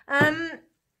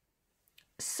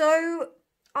 So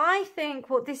I think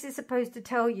what this is supposed to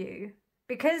tell you,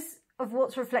 because of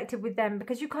what's reflected with them,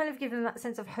 because you kind of give them that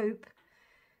sense of hope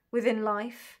within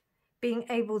life, being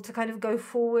able to kind of go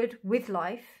forward with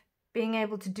life, being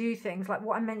able to do things like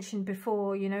what I mentioned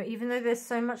before, you know, even though there's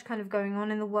so much kind of going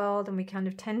on in the world and we kind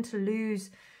of tend to lose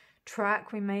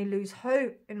track, we may lose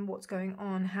hope in what's going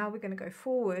on, how we're going to go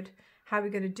forward, how we're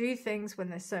going to do things when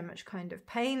there's so much kind of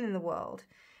pain in the world.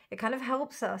 It kind of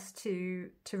helps us to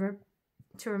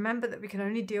remember that we can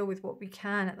only deal with what we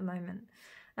can at the moment.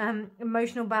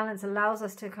 Emotional balance allows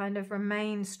us to kind of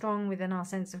remain strong within our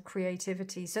sense of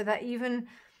creativity, so that even,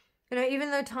 you know, even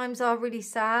though times are really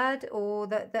sad or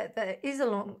that there is a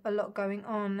lot going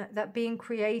on, that being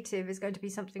creative is going to be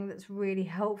something that's really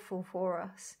helpful for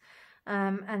us.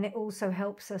 And it also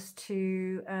helps us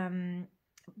to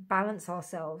balance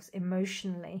ourselves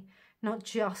emotionally, not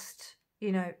just,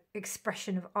 you know,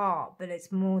 expression of art, but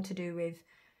it's more to do with,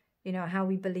 you know, how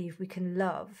we believe we can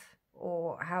love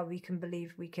or how we can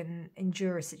believe we can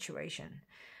endure a situation.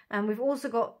 And we've also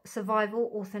got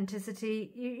survival,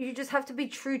 authenticity. You just have to be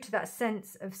true to that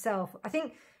sense of self. I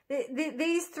think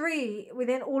these 3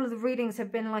 within all of the readings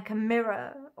have been like a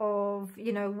mirror of,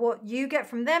 you know, what you get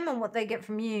from them and what they get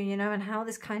from you, you know, and how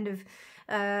this kind of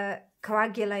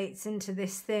coagulates into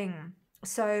this thing.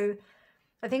 So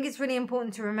I think it's really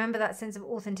important to remember that sense of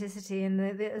authenticity, and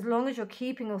as long as you're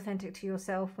keeping authentic to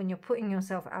yourself when you're putting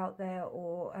yourself out there,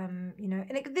 or, you know,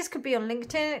 and this could be on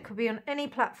LinkedIn, it could be on any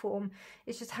platform.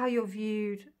 It's just how you're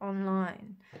viewed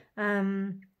online.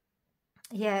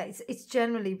 Yeah, it's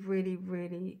generally really,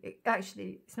 really,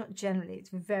 actually, it's not generally, it's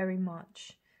very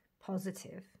much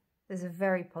positive. There's a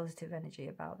very positive energy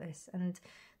about this, and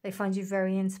they find you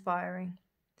very inspiring.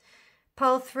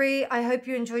 Pile 3, I hope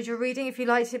you enjoyed your reading. If you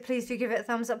liked it, please do give it a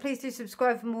thumbs up. Please do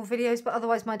subscribe for more videos. But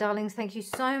otherwise, my darlings, thank you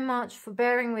so much for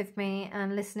bearing with me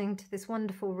and listening to this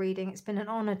wonderful reading. It's been an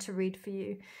honour to read for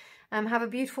you. Have a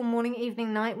beautiful morning,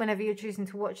 evening, night, whenever you're choosing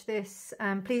to watch this.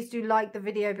 Please do like the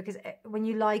video, because when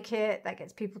you like it, that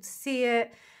gets people to see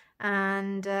it.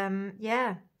 And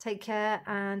yeah, take care.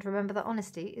 And remember that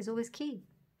honesty is always key.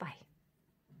 Bye.